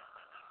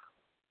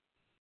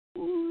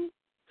you.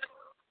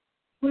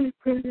 We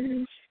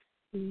praise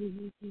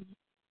you.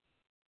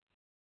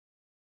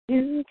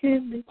 You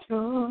give me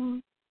joy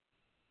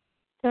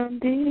down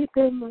deep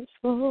in my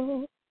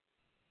soul,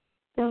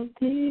 down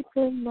deep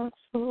in my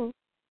soul.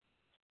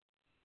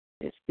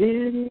 There's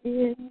beauty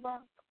in my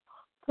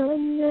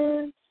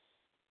goodness.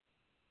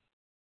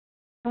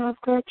 I've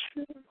got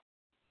you.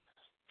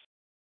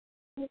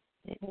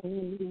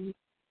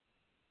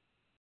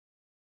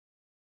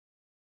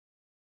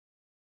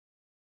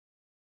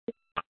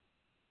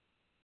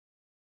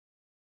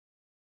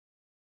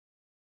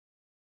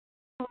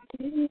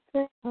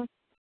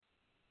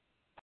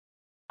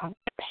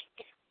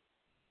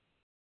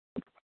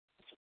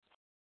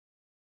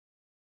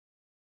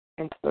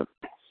 Into the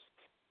rest.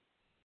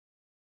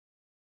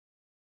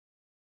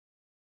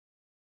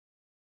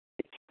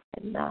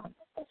 And now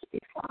let's be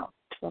found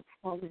to a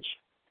foolish.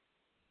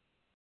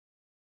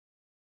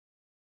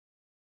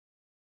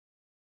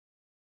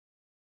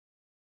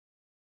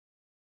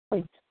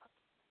 Wait.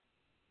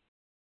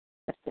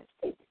 That's the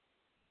state.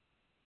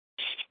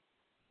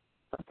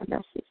 But the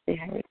message they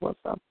heard was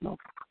of no God.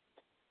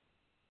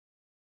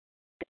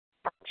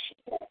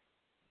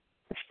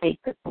 The faith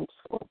that moves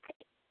forward.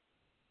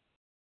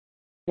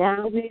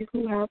 Now we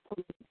who have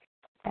believed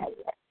that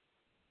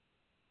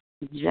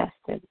just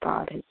as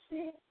God has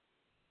said,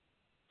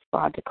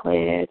 God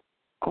declared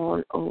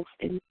on oath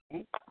in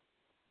faith.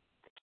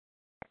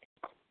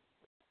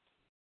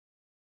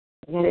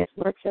 And his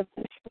works of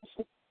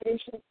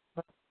manifestation,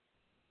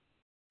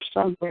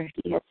 somewhere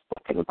he has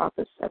spoken about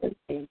the seventh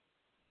day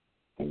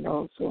in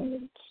those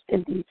words,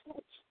 in these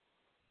words.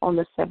 On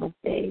the seventh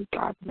day,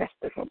 God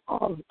rested from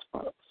all his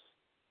works.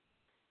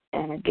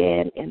 And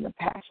again, in the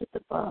passage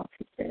above,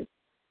 he says,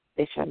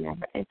 they shall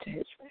never enter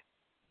his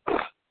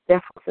rest.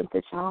 Therefore, since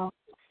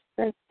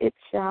it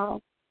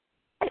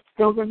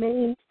still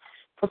remains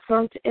for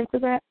some to enter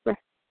that rest,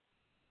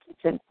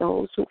 since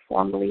those who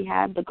formerly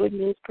had the good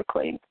news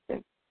proclaimed to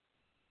them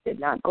did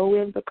not go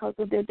in because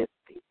of their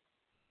defeat,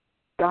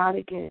 God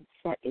again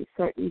set a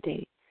certain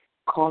day,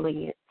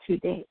 calling it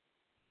today.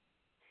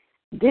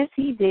 This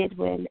he did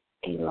when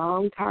a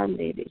long time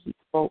later he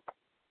spoke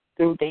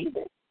through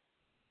David,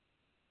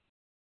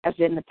 as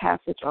in the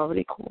passage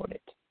already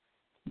quoted.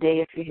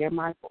 Today, if you hear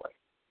my voice,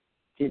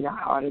 do not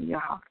harden your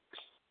hearts.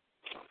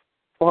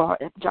 For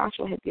if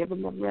Joshua had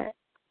given them rest,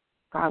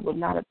 God would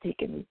not have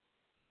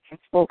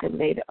spoken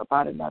later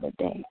about another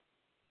day.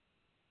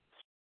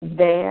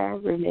 There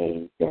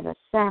remains then a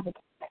Sabbath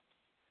rest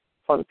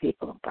for the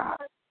people of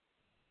God.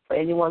 For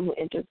anyone who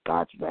enters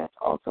God's rest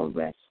also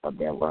rests from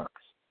their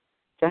works,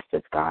 just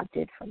as God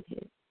did from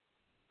his.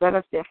 Let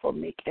us therefore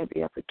make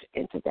every effort to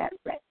enter that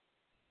rest,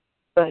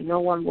 so that no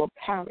one will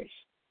perish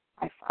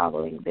by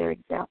following their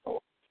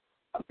example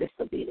of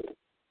disobedience.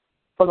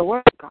 For the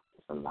word of God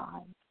is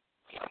alive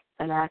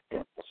and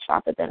active,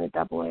 sharper than a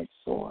double-edged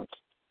sword.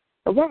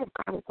 The word of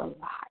God is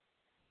alive.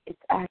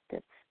 It's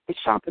active. It's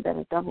sharper than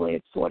a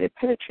double-edged sword. It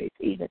penetrates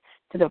even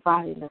to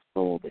dividing the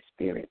soul, the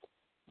spirit,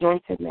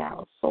 joints and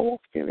marrow,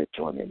 soul, spirit,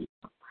 joint and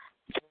marrow,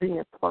 judging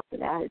the thoughts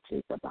and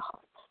attitudes of the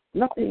heart.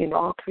 Nothing in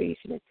all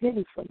creation is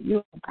hidden from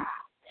you, God.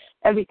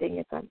 Everything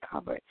is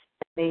uncovered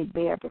and made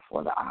bare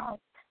before the eyes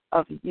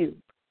of you,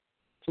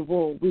 to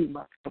whom we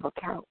must give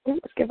account. We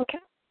must give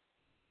account.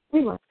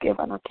 We must give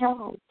an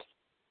account.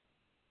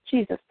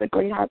 Jesus, the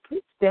great high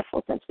priest.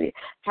 Therefore, since we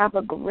have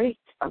a great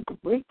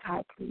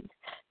high priest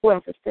who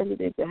has ascended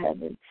into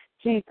heaven,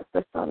 Jesus,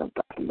 the Son of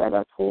God, let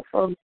us hold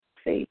firm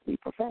the faith we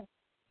profess.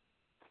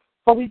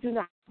 For we do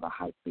not have a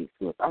high priest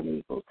who is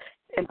unable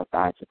to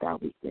empathize with our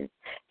weakness,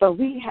 but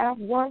we have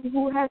one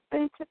who has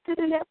been tempted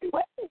in every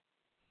way,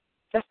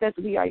 just as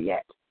we are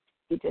yet.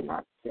 He did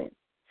not sin.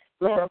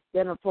 Let us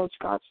then approach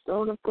God's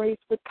throne of grace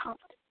with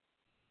confidence,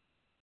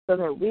 so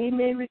that we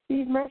may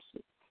receive mercy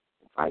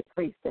and find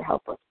grace to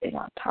help us in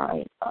our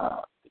time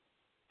of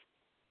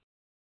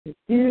the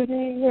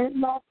beauty in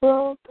my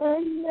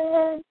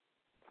brokenness.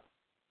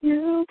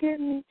 You give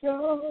me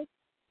joy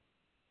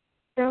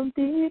down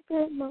deep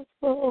in my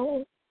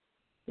soul.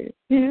 There's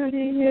beauty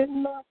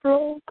in my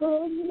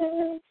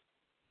brokenness.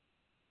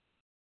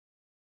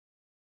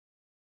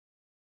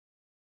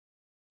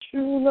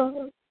 True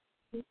love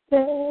is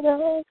set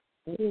us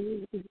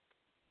free.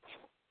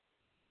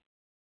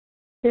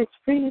 It's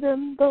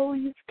freedom though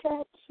you've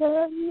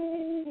captured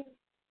me.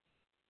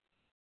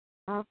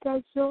 I've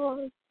got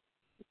joy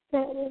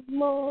that is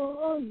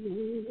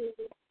morning.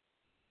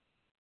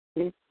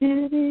 There's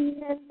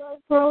beauty in my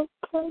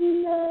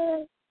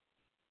brokenness.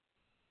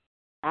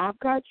 I've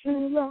got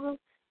true love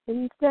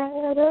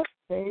instead of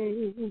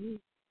pain.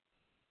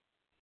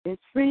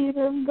 It's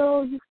freedom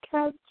though you've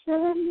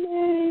captured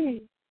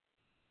me.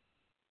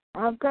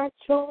 I've got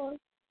joy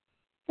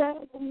that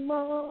is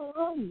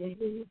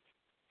morning.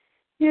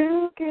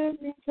 You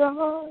give me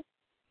joy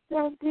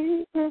down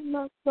deep in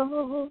my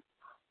soul,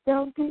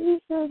 down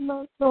deep in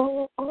my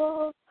soul.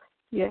 Oh,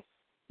 yes,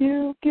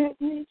 you give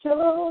me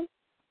joy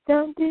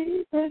down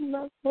deep in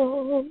my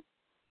soul,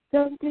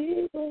 down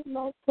deep in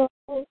my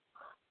soul.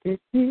 There's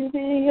beauty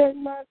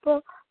in my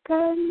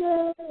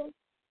brokenness.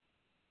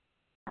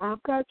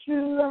 I've got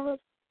true love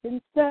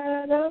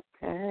instead of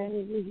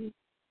pain.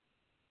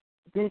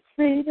 This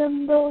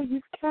freedom, though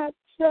you've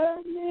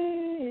captured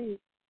me,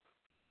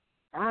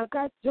 I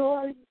got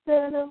joy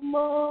instead of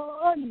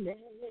morning.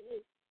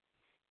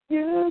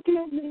 You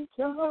give me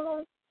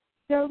joy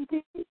down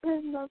deep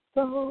in my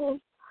soul,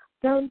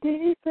 down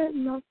deep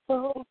in my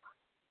soul.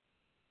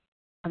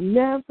 I've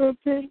never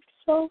been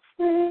so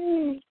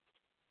free,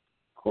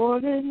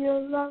 holding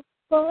your love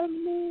for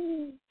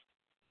me.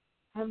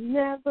 I've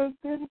never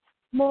been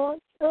more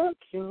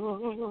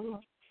secure,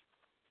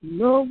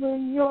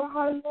 knowing you're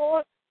our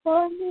Lord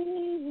for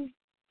me.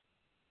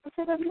 I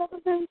said I've never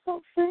been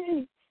so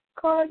free,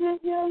 caught in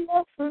your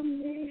love for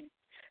me.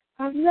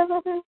 I've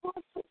never been more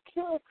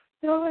secure,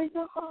 knowing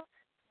your heart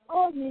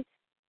for me.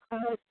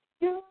 'Cause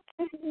you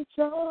give me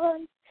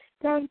joy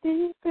down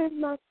deep in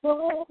my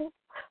soul,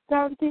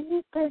 down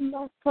deep in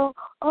my soul.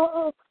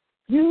 Oh,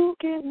 you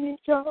give me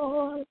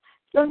joy,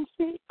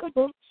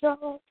 unspeakable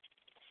joy,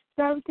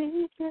 down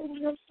deep in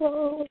your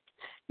soul.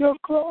 Your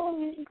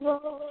glory,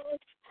 Lord,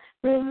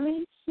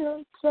 release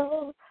your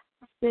joy.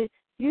 I say,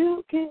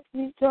 you give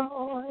me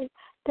joy,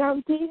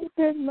 down deep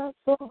in my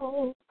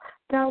soul,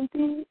 down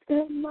deep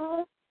in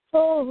my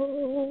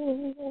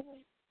soul.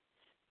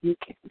 You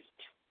give me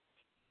joy.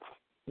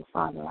 And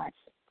Father, I say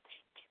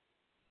thank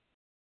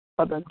you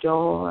for the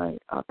joy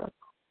of the Lord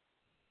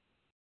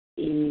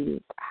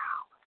is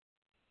ours.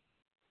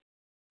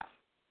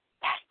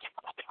 Thank you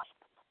for the joy of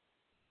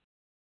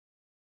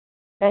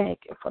the Lord. Thank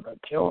you for the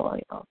joy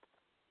of the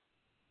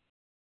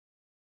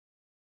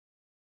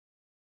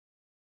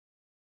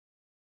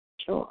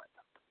joy.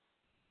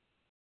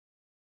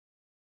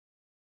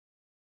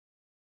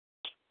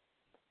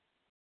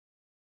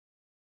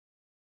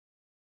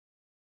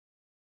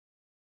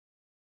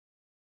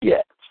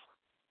 Yes.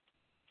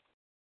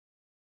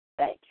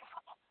 Thank you.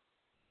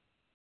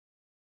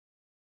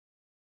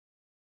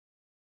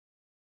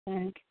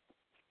 Thank you.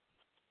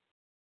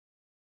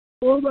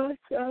 Oh my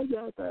God,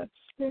 that's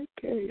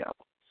okay.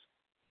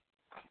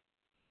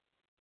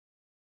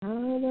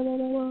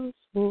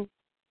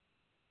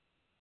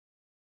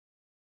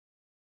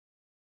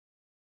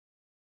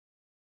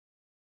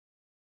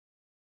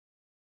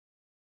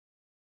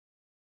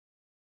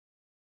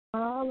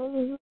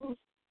 Hallelujah.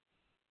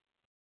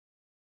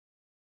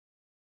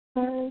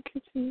 Thank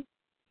you, Jesus.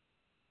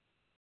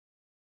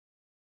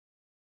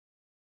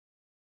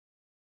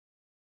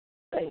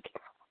 Thank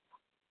you.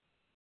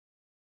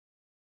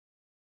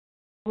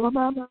 Oh,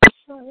 Mama.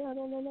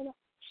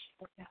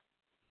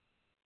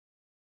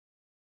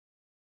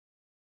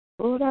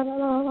 Oh, la, la,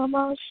 la, la,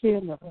 ma,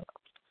 shit, la, la.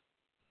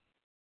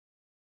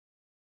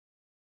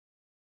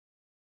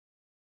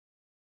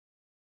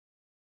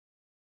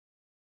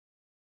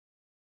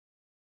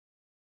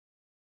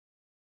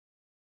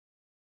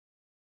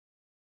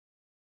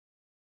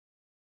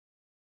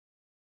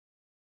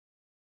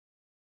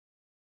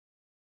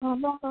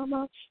 Mama,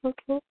 mama,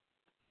 okay.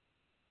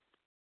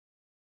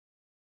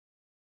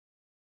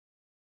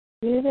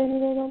 La, la,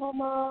 la, la, la,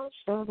 ma,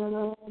 sha, la,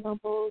 la, la, la,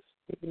 bo,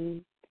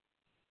 si.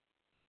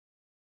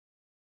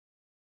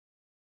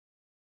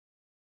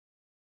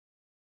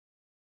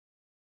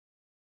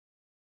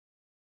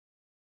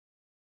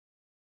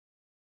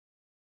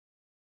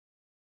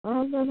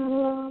 La, la, la,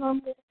 la, la,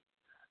 bo,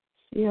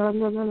 si, la,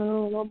 la, la,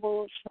 la, la,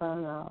 bo, sha,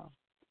 la.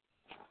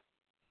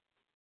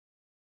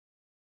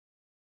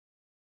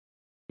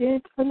 Si,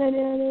 la, la,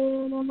 la,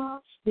 la, la,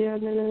 ma, si, la,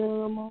 la, la,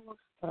 la, ma,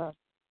 sa.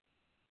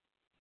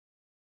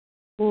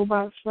 Oh,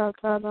 ba, sha,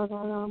 ta, la,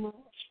 la, la, ma,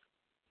 sha.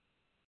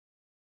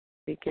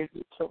 We give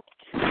you joy.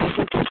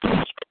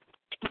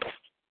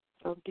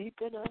 So deep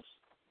in us.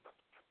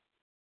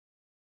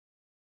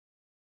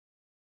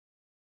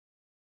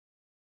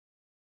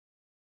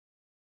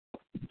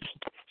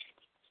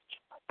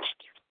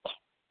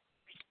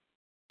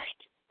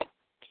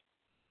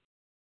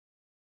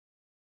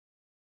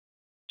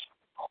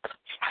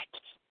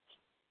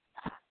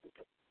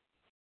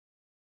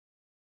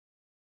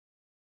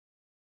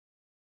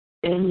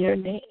 In your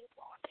name,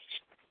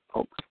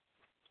 Lord.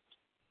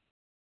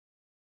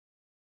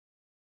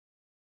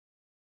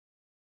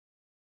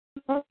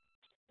 Oh,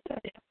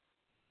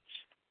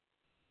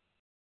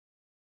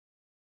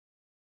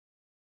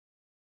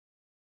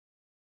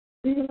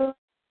 we love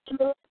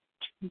you.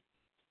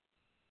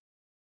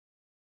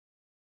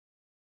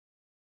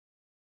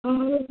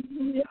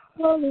 Hallelujah,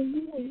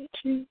 hallelujah,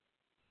 Jesus.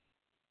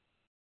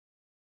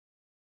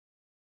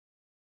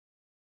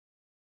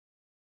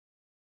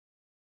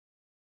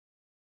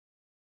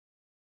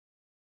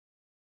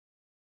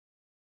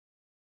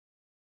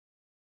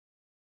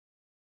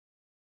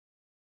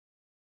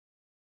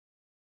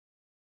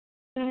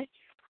 Thank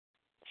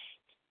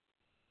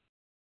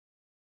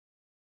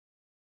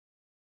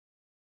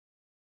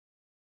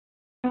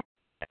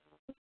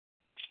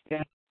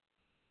you.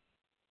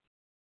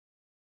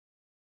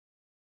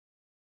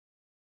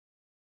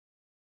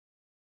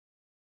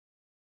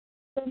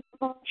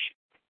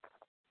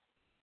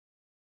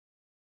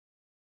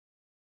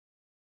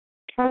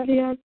 Carry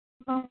out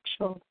my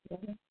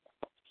children.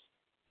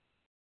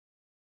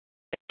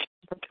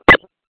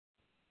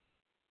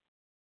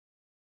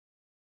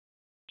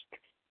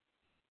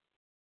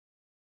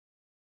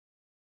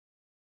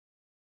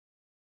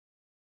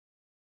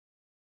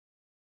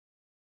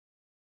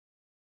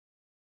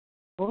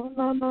 Oh,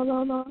 la, la,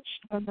 la, la,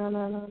 sha, la,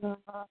 la, la, la,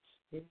 la.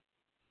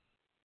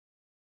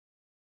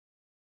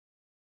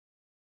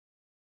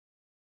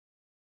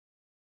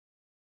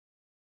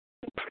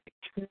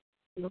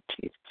 No,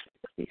 Jesus,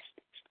 please.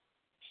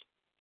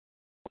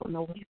 Oh,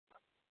 no, wait.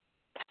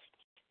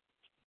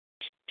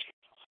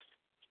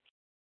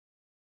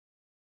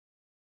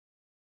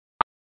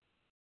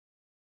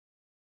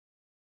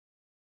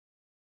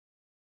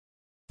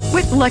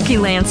 With Lucky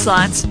Land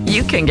Slots,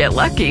 you can get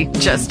lucky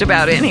just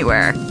about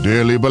anywhere.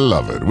 Dearly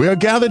beloved, we are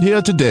gathered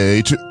here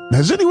today to...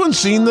 Has anyone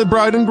seen the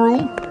bride and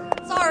groom?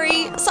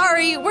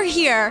 Sorry, we're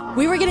here.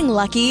 We were getting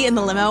lucky in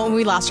the limo and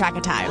we lost track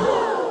of time.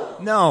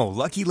 No,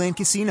 Lucky Land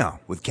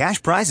Casino, with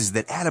cash prizes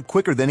that add up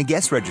quicker than a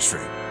guest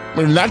registry.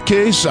 In that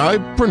case, I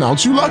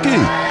pronounce you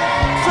lucky.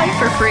 Play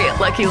for free at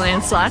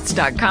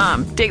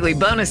LuckyLandSlots.com. Daily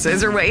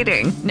bonuses are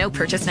waiting. No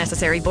purchase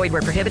necessary. Void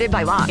where prohibited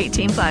by law.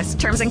 18+.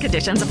 Terms and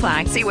conditions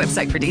apply. See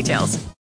website for details.